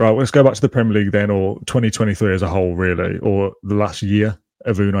 Right, let's go back to the Premier League then, or 2023 as a whole, really, or the last year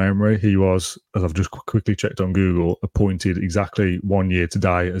of Unai Emery. He was, as I've just quickly checked on Google, appointed exactly 1 year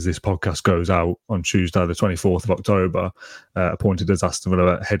today as this podcast goes out on Tuesday, the 24th of October, appointed as Aston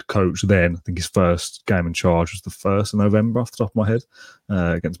Villa head coach then. I think his first game in charge was the 1st of November off the top of my head,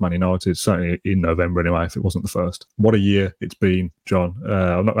 against Man United, certainly in November anyway, if it wasn't the 1st. What a year it's been, John.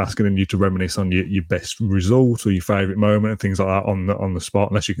 I'm not asking you to reminisce on your best result or your favourite moment and things like that on the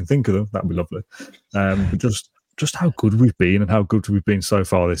spot, unless you can think of them. That'd be lovely. But just how good we've been and how good we've been so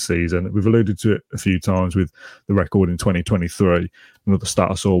far this season. We've alluded to it a few times with the record in 2023. Another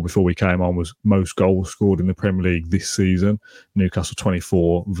stat I saw before we came on was most goals scored in the Premier League this season. Newcastle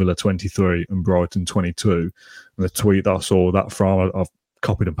 24, Villa 23 and Brighton 22. And the tweet that I saw that from, I've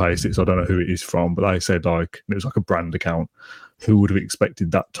copied and pasted it, so I don't know who it is from, but they said it was like a brand account. Who would have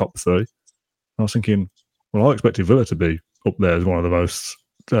expected that top three? I was thinking, well, I expected Villa to be up there as one of the most.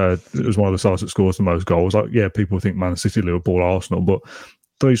 It was one of the sides that scores the most goals. Like, yeah, people think Man City, Liverpool, Arsenal, but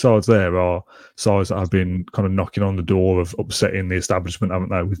three sides there are sides that have been kind of knocking on the door of upsetting the establishment, haven't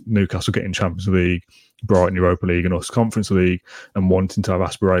they? With Newcastle getting Champions League, Brighton Europa League, and us Conference League, and wanting to have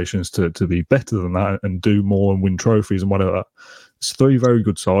aspirations to be better than that and do more and win trophies and whatever. It's three very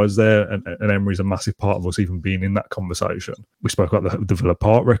good sides there, and Emery's a massive part of us even being in that conversation. We spoke about the Villa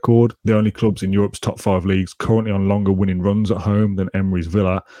Park record, the only clubs in Europe's top 5 leagues currently on longer winning runs at home than Emery's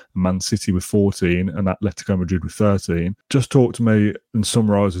Villa, Man City with 14 and Atletico Madrid with 13. Just talk to me and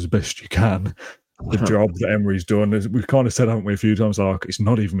summarise as best you can the job that Emery's done. We've kind of said, haven't we, a few times, like, it's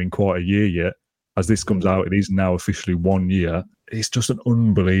not even been quite a year yet. As this comes out, it is now officially 1 year. It's just an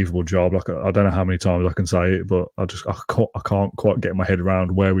unbelievable job. Like, I don't know how many times I can say it, but I can't quite get my head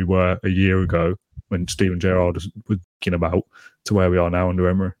around where we were a year ago when Steven Gerrard was thinking about to where we are now under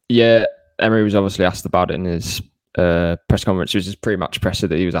Emery. Yeah, Emery was obviously asked about it in his press conference. It was his pre-match presser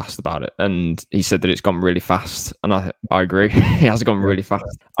that he was asked about it, and he said that it's gone really fast. And I agree, it has gone really fast,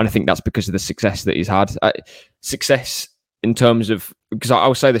 and I think that's because of the success that he's had. Success in terms of, because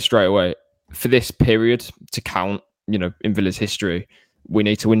I'll say this straight away. For this period to count, in Villa's history, we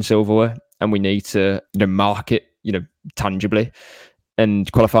need to win silverware and we need to, mark it, tangibly.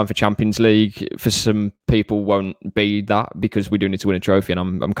 And qualifying for Champions League for some people won't be that, because we do need to win a trophy. And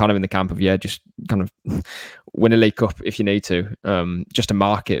I'm kind of in the camp of, just kind of win a League Cup if you need to, just to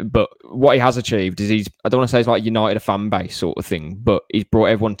mark it. But what he has achieved is I don't want to say it's like united a fan base sort of thing, but he's brought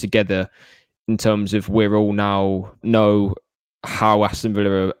everyone together in terms of we're all now know how Aston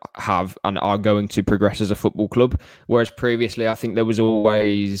Villa have and are going to progress as a football club. Whereas previously, I think there was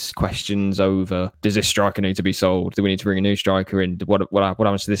always questions over, does this striker need to be sold? Do we need to bring a new striker in? What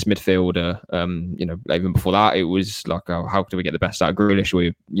happens to this midfielder? Even before that, it was like, how do we get the best out of Grealish? Are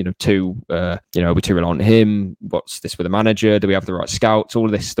we, we too reliant on him? What's this with the manager? Do we have the right scouts? All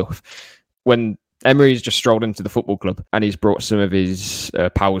of this stuff. When Emery's just strolled into the football club and he's brought some of his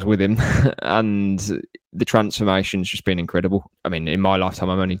powers with him, and the transformation's just been incredible. I mean, in my lifetime,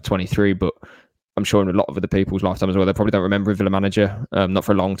 I'm only 23, but I'm sure in a lot of other people's lifetime as well, they probably don't remember a Villa manager, not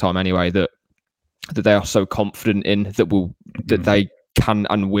for a long time anyway, that they are so confident in that they can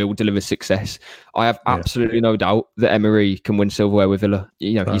and will deliver success. I have absolutely no doubt that Emery can win silverware with Villa.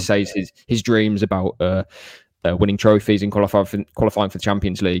 He says his dreams about winning trophies and qualifying for the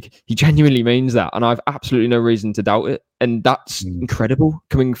Champions League. He genuinely means that, and I've absolutely no reason to doubt it. And that's incredible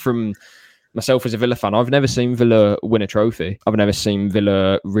coming from myself as a Villa fan. I've never seen Villa win a trophy. I've never seen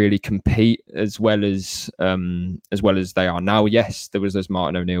Villa really compete as well as they are now. Yes, there was those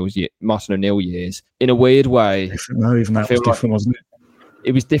Martin O'Neill years. In a weird way, no, even that was different, wasn't it?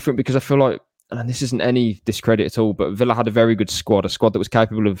 It was different because I feel like, and this isn't any discredit at all, but Villa had a very good squad, a squad that was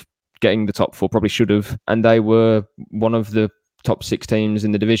capable of getting the top 4, probably should have, and they were one of the top 6 teams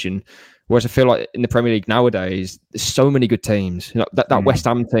in the division. Whereas I feel like in the Premier League nowadays, there's so many good teams. That West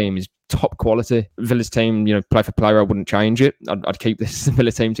Ham team is top quality. Villa's team, play for player, I wouldn't change it. I'd keep this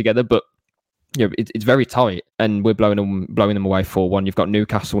Villa team together, but it's very tight, and we're blowing them away 4-1. You've got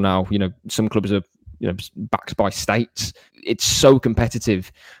Newcastle now. Some clubs are backed by states. It's so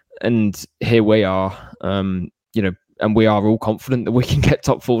competitive, and here we are. And we are all confident that we can get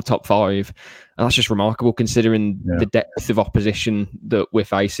top 4, top 5. And that's just remarkable considering the depth of opposition that we're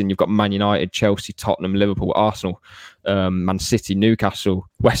facing. You've got Man United, Chelsea, Tottenham, Liverpool, Arsenal, Man City, Newcastle.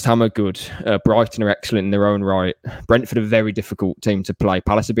 West Ham are good. Brighton are excellent in their own right. Brentford are a very difficult team to play.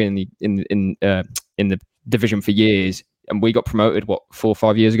 Palace have been in the division for years. And we got promoted, 4 or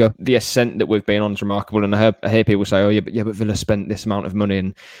 5 years ago? The ascent that we've been on is remarkable. And I hear people say, but Villa spent this amount of money.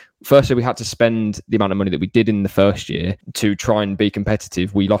 And firstly, we had to spend the amount of money that we did in the first year to try and be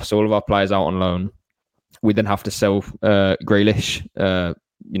competitive. We lost all of our players out on loan. We then have to sell Grealish,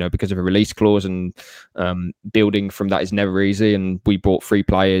 because of a release clause, and building from that is never easy. And we bought 3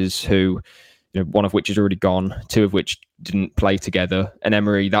 players who, one of which is already gone, 2 of which didn't play together. And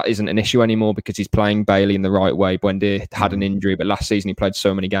Emery, that isn't an issue anymore because he's playing Bailey in the right way. Buendia had an injury, but last season he played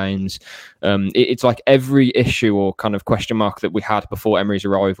so many games. It's like every issue or kind of question mark that we had before Emery's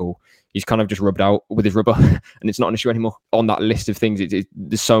arrival, he's kind of just rubbed out with his rubber, and it's not an issue anymore. On that list of things,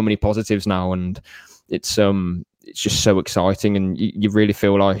 there's so many positives now, and it's just so exciting, and you really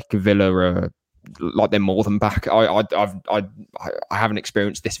feel like Villa are like they're more than back. I haven't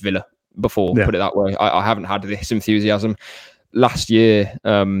experienced this Villa before, put it that way. I haven't had this enthusiasm. Last year,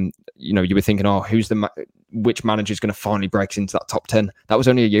 you were thinking, which manager is going to finally break into that top 10? That was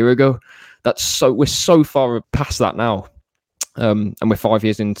only a year ago. We're so far past that now. And we're 5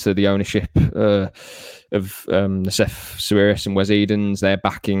 years into the ownership of Nassef Sawiris and Wes Edens. Their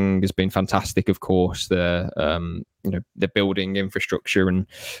backing has been fantastic, of course. They're building infrastructure and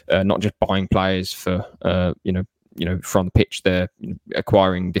not just buying players for from the pitch. They're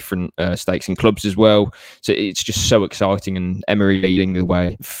acquiring different stakes in clubs as well. So it's just so exciting, and Emery leading the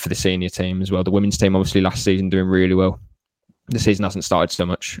way for the senior team as well. The women's team obviously last season doing really well. The season hasn't started so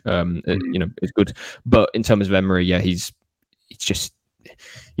much. It's good, but in terms of Emery, yeah, he's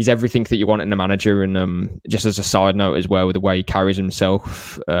everything that you want in a manager. And just as a side note as well, with the way he carries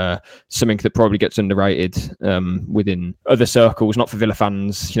himself, something that probably gets underrated within other circles, not for Villa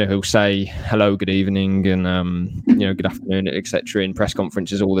fans, he'll say hello, good evening, and good afternoon, etc. in press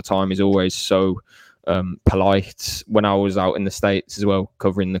conferences all the time. He's always so polite. When I was out in the States as well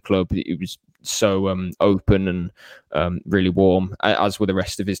covering the club, it was so open and really warm, as were the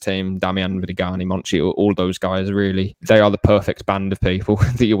rest of his team. Damian, Vidigani, Monchi, all those guys, really, they are the perfect band of people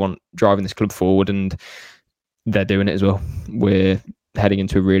that you want driving this club forward, and they're doing it as well. We're heading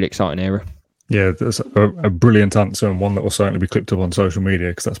into a really exciting era. Yeah, that's a brilliant answer, and one that will certainly be clipped up on social media,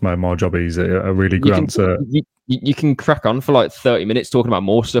 because that's made my job easy. A really good answer. You can crack on for like 30 minutes talking about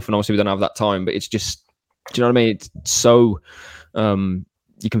more stuff, and obviously we don't have that time, but it's just, do you know what I mean? It's so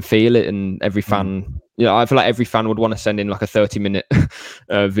you can feel it, and every fan, I feel like every fan would want to send in like a 30-minute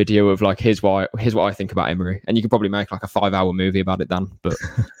video of like, here's what I think about Emery, and you could probably make like a 5-hour movie about it, Dan. But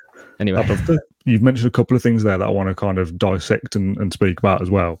anyway, you've mentioned a couple of things there that I want to kind of dissect and speak about as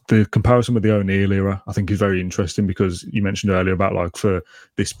well. The comparison with the O'Neill era, I think, is very interesting, because you mentioned earlier about like, for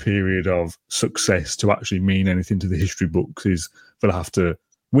this period of success to actually mean anything to the history books, is they'll have to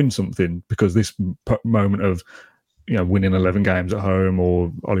win something, because this moment of winning 11 games at home, or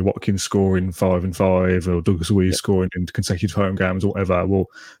Ollie Watkins scoring 5 and 5, or Douglas Luiz scoring in consecutive home games, or whatever, well,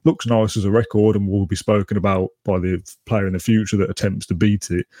 looks nice as a record and will be spoken about by the player in the future that attempts to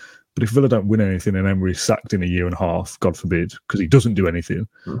beat it. But if Villa don't win anything and Emery's sacked in a year and a half, God forbid, because he doesn't do anything,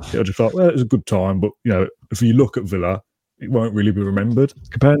 it'll just like, well, it was a good time. But, if you look at Villa, it won't really be remembered.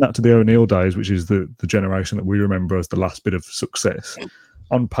 Comparing that to the O'Neill days, which is the generation that we remember as the last bit of success,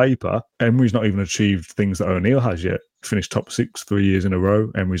 on paper, Emery's not even achieved things that O'Neill has yet. Finished top 6 3 years in a row.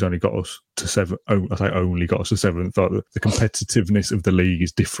 Emery's only got us to 7th. I say only got us to 7th. Like the competitiveness of the league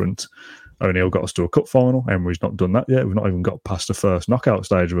is different. O'Neill got us to a cup final. Emery's not done that yet. We've not even got past the first knockout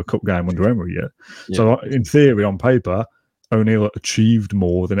stage of a cup game under Emery yet. Yeah. So in theory, on paper, O'Neill achieved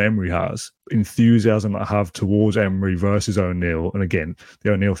more than Emery has. Enthusiasm that I have towards Emery versus O'Neill, and again,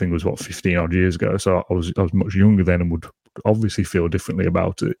 the O'Neill thing was 15 odd years ago, so I was much younger then and would obviously feel differently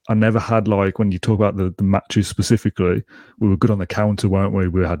about it. I never had, like, when you talk about the matches specifically, we were good on the counter, weren't we?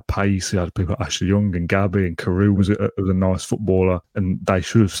 We had pace, we had people like Ashley Young and Gabby, and Carew was a nice footballer, and they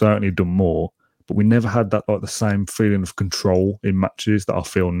should have certainly done more. But we never had that, like, the same feeling of control in matches that I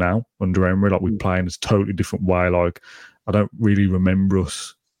feel now under Emery. Like, we play in a totally different way. Like, I don't really remember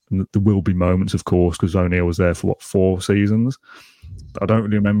us, and there will be moments, of course, because O'Neill was there for 4 seasons. But I don't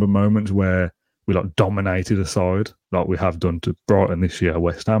really remember moments where we like dominated a side like we have done to Brighton this year,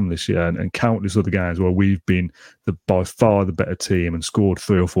 West Ham this year, and countless other games where we've been by far the better team and scored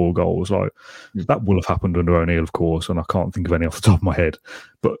 3 or 4 goals. Like that will have happened under O'Neill, of course, and I can't think of any off the top of my head.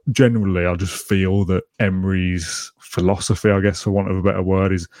 But generally, I just feel that Emery's philosophy, I guess, for want of a better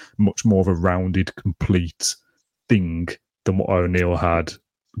word, is much more of a rounded, complete thing than what O'Neill had,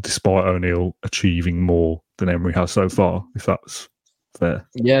 despite O'Neill achieving more than Emery has so far, if that's fair.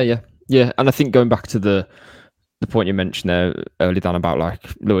 Yeah, and I think going back to the point you mentioned there earlier, Dan, about like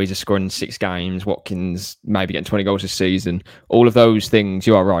Luiz is scoring 6 games, Watkins maybe getting 20 goals this season, all of those things,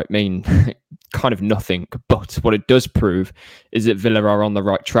 you are right, mean kind of nothing. But what it does prove is that Villa are on the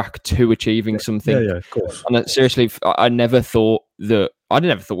right track to achieving something. Yeah, of course. And seriously, I never thought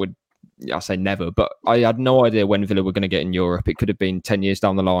we'd, I say never, but I had no idea when Villa were going to get in Europe. It could have been 10 years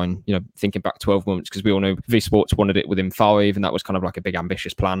down the line, thinking back 12 months, because we all know V Sports wanted it within 5, and that was kind of like a big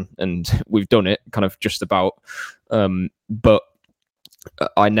ambitious plan, and we've done it kind of just about. But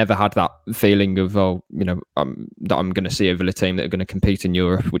I never had that feeling of, that I'm going to see a Villa team that are going to compete in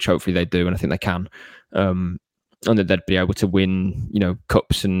Europe, which hopefully they do, and I think they can. And that they'd be able to win,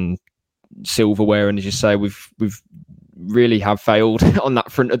 cups and silverware, and as you say, we've really have failed on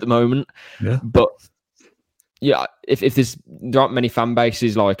that front at the moment. Yeah. But yeah, if there aren't many fan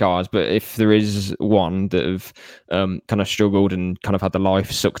bases like ours, but if there is one that have kind of struggled and kind of had the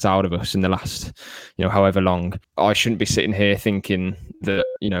life sucked out of us in the last, however long, I shouldn't be sitting here thinking that,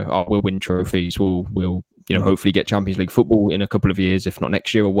 we'll win trophies, we'll hopefully get Champions League football in a couple of years, if not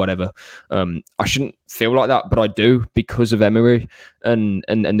next year or whatever. I shouldn't feel like that, but I do, because of Emery and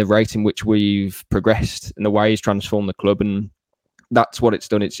the rate in which we've progressed and the way he's transformed the club. And That's what it's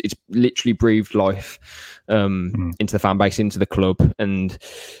done. It's literally breathed life into the fan base, into the club. And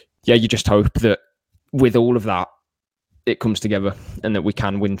yeah, you just hope that with all of that, it comes together and that we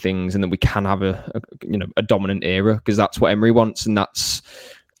can win things and that we can have a dominant era, because that's what Emery wants. And that's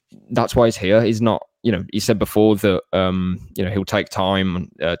why he's here. He's not, he said before that, he'll take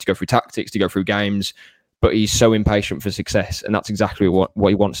time to go through tactics, to go through games, but he's so impatient for success. And that's exactly what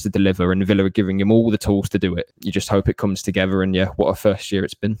he wants to deliver. And Villa are giving him all the tools to do it. You just hope it comes together. And yeah, what a first year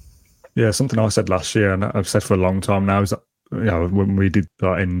it's been. Yeah, something I said last year, and I've said for a long time now, is that when we did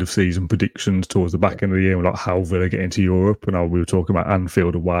our end of season predictions towards the back end of the year, like how Villa get into Europe, and we were talking about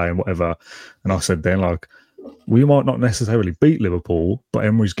Anfield away and whatever, and I said then, like, we might not necessarily beat Liverpool, but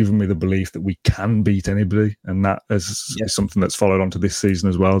Emery's given me the belief that we can beat anybody, and that is something that's followed on to this season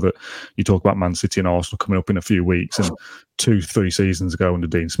as well. That you talk about Man City and Arsenal coming up in a few weeks, and 2-3 seasons ago under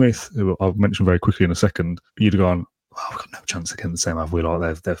Dean Smith, who I'll mention very quickly in a second, you'd have gone, we've got no chance against them, have we?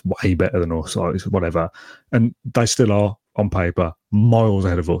 Like they're way better than us, or whatever, and they still are on paper miles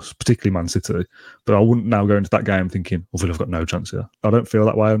ahead of us, particularly Man City. But I wouldn't now go into that game thinking, well, Villa have got no chance here. I don't feel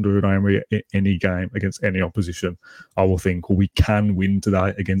that way under UNAI Emery in any game against any opposition. I will think, well, we can win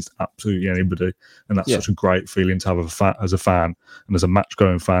today against absolutely anybody, and that's such a great feeling to have as a fan and as a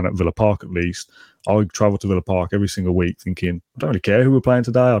match-going fan at Villa Park. At least I travel to Villa Park every single week thinking, I don't really care who we're playing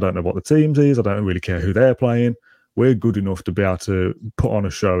today. I don't know what the teams is. I don't really care who they're playing. We're good enough to be able to put on a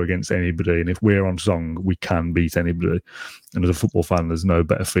show against anybody. And if we're on song, we can beat anybody. And as a football fan, there's no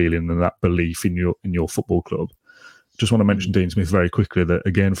better feeling than that belief in your football club. Just want to mention Dean Smith very quickly, that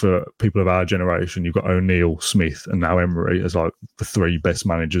again, for people of our generation, you've got O'Neill, Smith, and now Emery as like the three best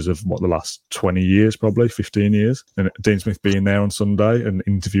managers of the last 20 years, probably 15 years. And Dean Smith being there on Sunday and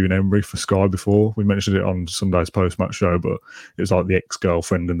interviewing Emery for Sky before, we mentioned it on Sunday's post-match show, but it was like the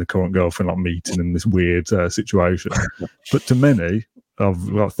ex-girlfriend and the current girlfriend like meeting in this weird situation. But to many,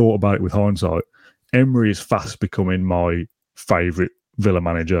 I've thought about it with hindsight, Emery is fast becoming my favourite Villa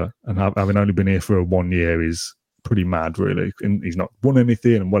manager, and having only been here for 1 year is pretty mad, really. And he's not won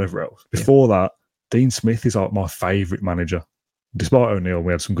anything and whatever else. Before that, Dean Smith is like my favourite manager. Despite O'Neill,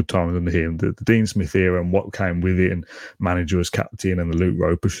 we had some good times under him. The Dean Smith era and what came with it, and manager as captain and the Luke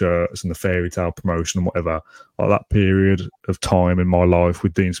Roper shirts and the fairy tale promotion and whatever. Like that period of time in my life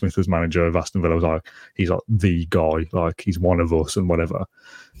with Dean Smith as manager of Aston Villa, I was like, he's like the guy, like he's one of us and whatever.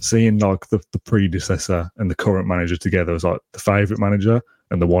 Seeing like the predecessor and the current manager together was like the favourite manager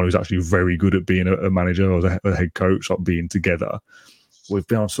and the one who's actually very good at being a manager or a head coach, like being together. We've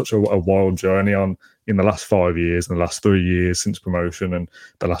been on such a wild journey in the last 5 years and the last 3 years since promotion and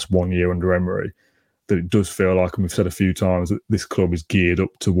the last 1 year under Emery, that it does feel like, and we've said a few times, that this club is geared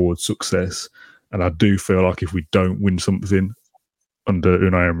up towards success. And I do feel like if we don't win something under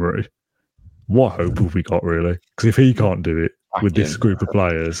UNAI Emery, what hope have we got, really? Because if he can't do it with this group of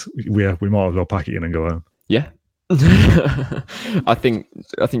players, we might as well pack it in and go home. Yeah. I think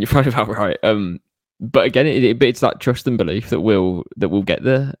you're probably about right. But again, it's that trust and belief that we'll get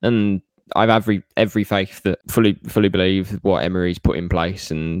there, and I have every faith that fully believe what Emery's put in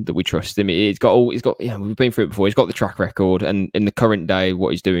place and that we trust him. He's got we've been through it before. He's got the track record, and in the current day,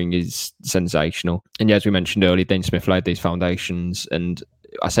 what he's doing is sensational. And yeah, as we mentioned earlier, Dean Smith laid these foundations, and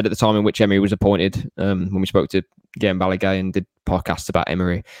I said at the time in which Emery was appointed, when we spoke to Guillaume Balaguer and did podcasts about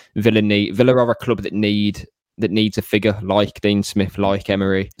Emery, Villa are a club that needs a figure like Dean Smith, like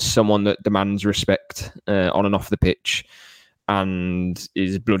Emery, someone that demands respect on and off the pitch and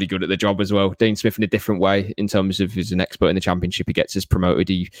is bloody good at the job as well. Dean Smith in a different way in terms of he's an expert in the Championship. He gets us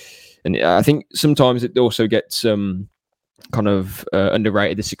promoted. And I think sometimes it also gets kind of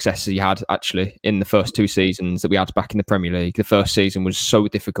underrated, the success he had actually in the first 2 seasons that we had back in the Premier League. The first season was so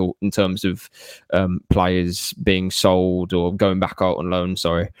difficult in terms of players being sold or going back out on loan.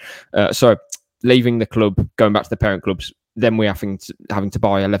 So leaving the club, going back to the parent clubs, then we're having to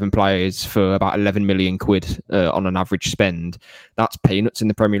buy 11 players for about 11 million quid on an average spend. That's peanuts in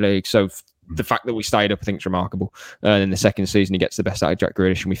the Premier League. So the fact that we stayed up, I think, is remarkable. And in the second season, he gets the best out of Jack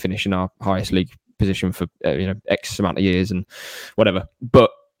Grealish, and we finish in our highest league position for X amount of years and whatever.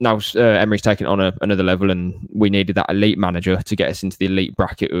 But now Emery's taken it on another level, and we needed that elite manager to get us into the elite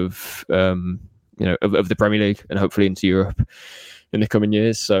bracket of the Premier League and hopefully into Europe in the coming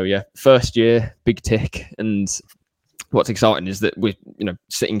years. So yeah, first year, big tick. And what's exciting is that we're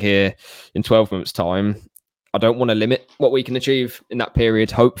sitting here in 12 months' time. I don't want to limit what we can achieve in that period.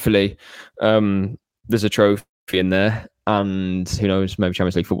 Hopefully, there's a trophy in there, and who knows, maybe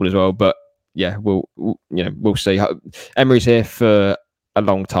Champions League football as well. But yeah, we'll see. Emery's here for a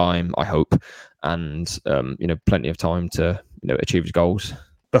long time, I hope, and plenty of time to achieve his goals.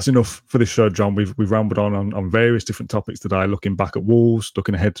 that's enough for this show, John. We've rambled on various different topics today, looking back at Wolves,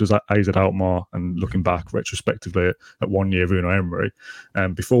 looking ahead to AZ Alkmaar, and looking back retrospectively at 1 year of UNAI Emery.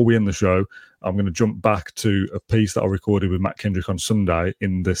 And before we end the show, I'm going to jump back to a piece that I recorded with Matt Kendrick on Sunday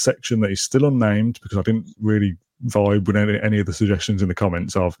in the section that is still unnamed, because I didn't really vibe with any of the suggestions in the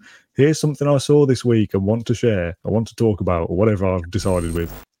comments of, here's something I saw this week and want to share, I want to talk about, or whatever I've decided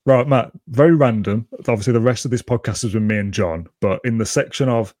with. Right, Matt, very random. Obviously, the rest of this podcast has been me and John, but in the section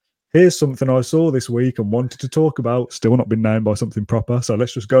of, here's something I saw this week and wanted to talk about, still not been named by something proper, so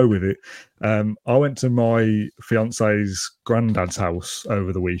let's just go with it. I went to my fiance's granddad's house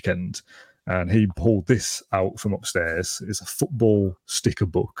over the weekend, and he pulled this out from upstairs. It's a football sticker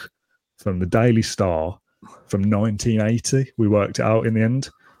book from the Daily Star from 1980. We worked it out in the end.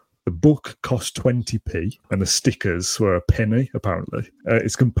 The book cost 20p and the stickers were a penny, apparently.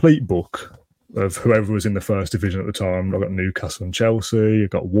 It's a complete book of whoever was in the first division at the time. I've got Newcastle and Chelsea.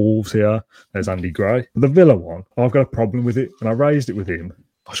 I've got Wolves here. There's Andy Gray. The Villa one, I've got a problem with it, and I raised it with him.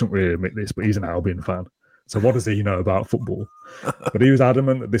 I shouldn't really admit this, but he's an Albion fan. So what does he know about football? But he was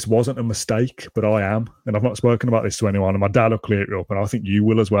adamant that this wasn't a mistake, but I am. And I've not spoken about this to anyone, and my dad will clear it up, and I think you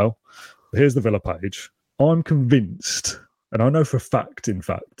will as well. But here's the Villa page. I'm convinced, and I know for a fact, in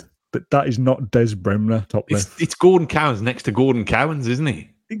fact, that is not Des Bremner top left. It's Gordon Cowans next to Gordon Cowans, isn't he?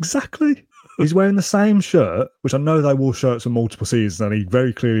 Exactly. He's wearing the same shirt, which I know they wore shirts for multiple seasons, and he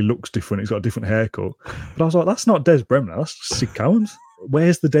very clearly looks different. He's got a different haircut. But I was like, that's not Des Bremner. That's Sid Cowans.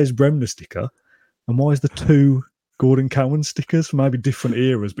 Where's the Des Bremner sticker? And why is the two Gordon Cowan stickers from maybe different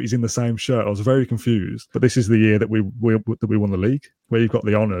eras, but he's in the same shirt? I was very confused. But this is the year that we won the league, where you've got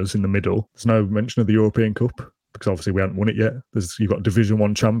the honours in the middle. There's no mention of the European Cup, because obviously we hadn't won it yet. You've got Division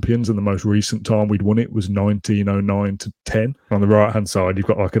 1 champions, and the most recent time we'd won it was 1909 to 10. On the right-hand side, you've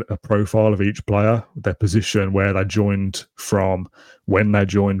got like a profile of each player, their position, where they joined from, when they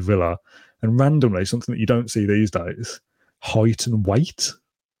joined Villa. And randomly, something that you don't see these days, height and weight.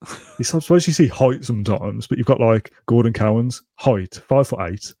 I suppose you see height sometimes, but you've got like Gordon Cowans, height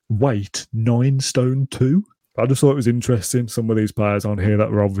 5'8", weight 9 stone 2. I just thought it was interesting. Some of these players on here that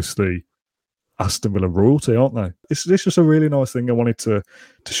were obviously Aston Villa royalty, aren't they? It's just a really nice thing I wanted to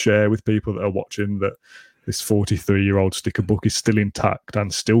share with people that are watching, that this 43-year-old sticker book is still intact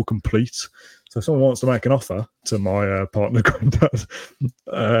and still complete. So if someone wants to make an offer to my partner granddad,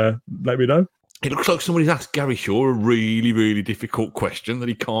 let me know. It looks like somebody's asked Gary Shaw a really, really difficult question that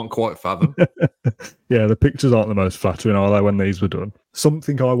he can't quite fathom. Yeah, the pictures aren't the most flattering, are they, when these were done?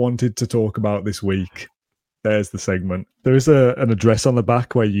 Something I wanted to talk about this week. There's the segment. There is an address on the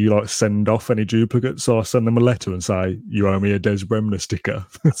back where you like send off any duplicates. So I send them a letter and say, you owe me a Des Bremner sticker.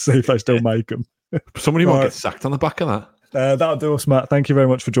 See if they still make them. Somebody might get sacked on the back of that. That'll do us, Matt. Thank you very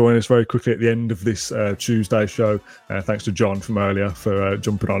much for joining us very quickly at the end of this Tuesday show. Thanks to John from earlier for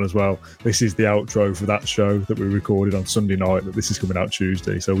jumping on as well. This is the outro for that show that we recorded on Sunday night, that this is coming out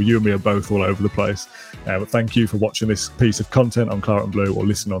Tuesday. So you and me are both all over the place. But thank you for watching this piece of content on Claret and Blue or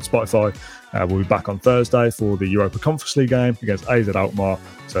listening on Spotify. We'll be back on Thursday for the Europa Conference League game against AZ Alkmaar.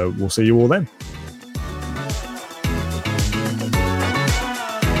 So we'll see you all then.